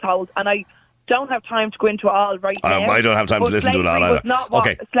person's household, and I don't have time to go into it all right now. I don't have time to listen to it all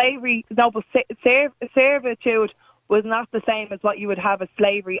either. Slavery, no, but servitude was not the same as what you would have as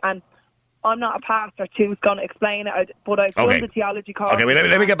slavery, and I'm not a pastor who's going to explain it, but I've done the theology course. Okay,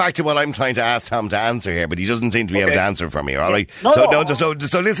 let me get back to what I'm trying to ask Tom to answer here, but he doesn't seem to be able to answer for me, all right?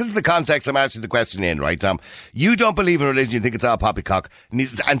 So listen to the context I'm asking the question in, right, Tom? You don't believe in religion, you think it's all poppycock,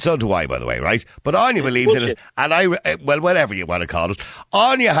 and so do I, by the way, right? But Anya believes in it, and whatever you want to call it,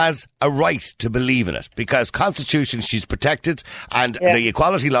 Anya has a right to believe in it, because Constitution, she's protected, and the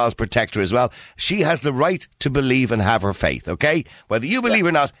equality laws protect her as well. She has the right to believe and have her faith, okay? Whether you believe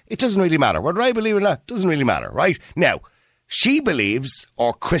or not, it doesn't really matter. Whether I believe or not doesn't really matter, right? Now, she believes,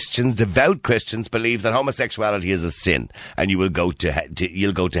 or Christians, devout Christians, believe that homosexuality is a sin and you will go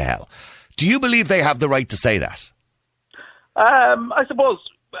you'll go to hell. Do you believe they have the right to say that? I suppose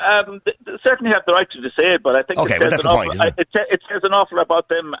they certainly have the right to say it, but I think that's the point. It says an awful lot about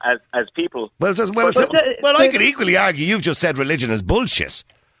them as people. Well, I could equally argue you've just said religion is bullshit.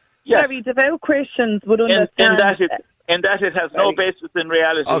 Yeah, very devout Christians would understand. In that it has no basis in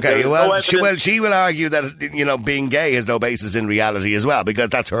reality. Okay, she will argue that, being gay has no basis in reality as well, because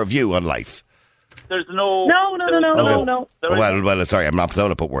that's her view on life. There's no... No. Well, sorry, I'm not going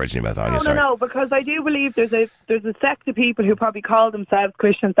to put words in your mouth, Anya. No, because I do believe there's a sect of people who probably call themselves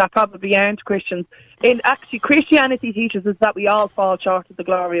Christians that probably aren't Christians. And actually, Christianity teaches us that we all fall short of the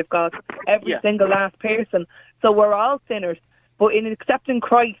glory of God. Every single last person. So we're all sinners. But in accepting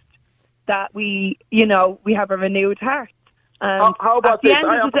Christ, that we have a renewed heart. How about this?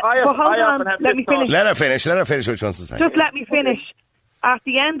 Let me finish. Let her finish what she wants to say. Just let me finish. At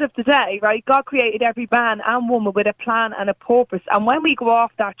the end of the day, right, God created every man and woman with a plan and a purpose. And when we go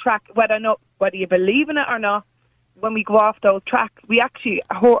off that track, whether you believe in it or not, when we go off those tracks, we actually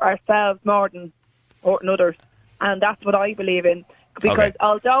hurt ourselves more than hurting others. And that's what I believe in. Because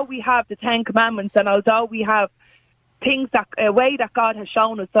although we have the 10 Commandments, and although we have things a way that God has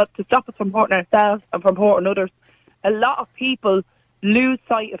shown us to stop us from hurting ourselves and from hurting others, a lot of people lose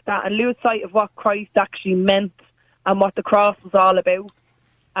sight of that and lose sight of what Christ actually meant and what the cross was all about.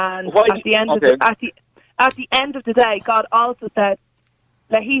 And at the end of the day, God also said,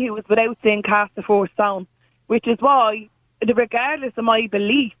 "Let he who is without sin cast the first stone," which is why, regardless of my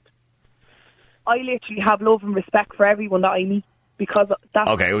belief, I literally have love and respect for everyone that I meet. Because that's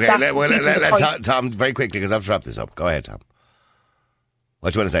let Tom, very quickly, because I have to wrap this up. Go ahead, Tom.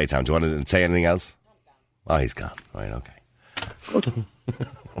 What do you want to say, Tom? Do you want to say anything else? Oh, he's gone. Right, okay.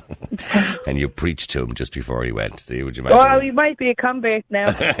 And you preached to him just before he went. Would you imagine? Well, he might be a convert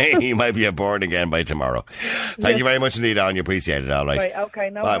now. He might be born again by tomorrow. Thank you very much indeed, Anne. You appreciate it. All right. Right,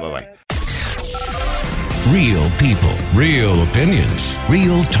 okay. No. Bye. Real people, real opinions,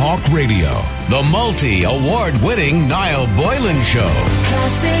 real talk radio. The multi-award-winning Niall Boylan Show.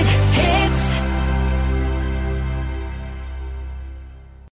 Classic hits.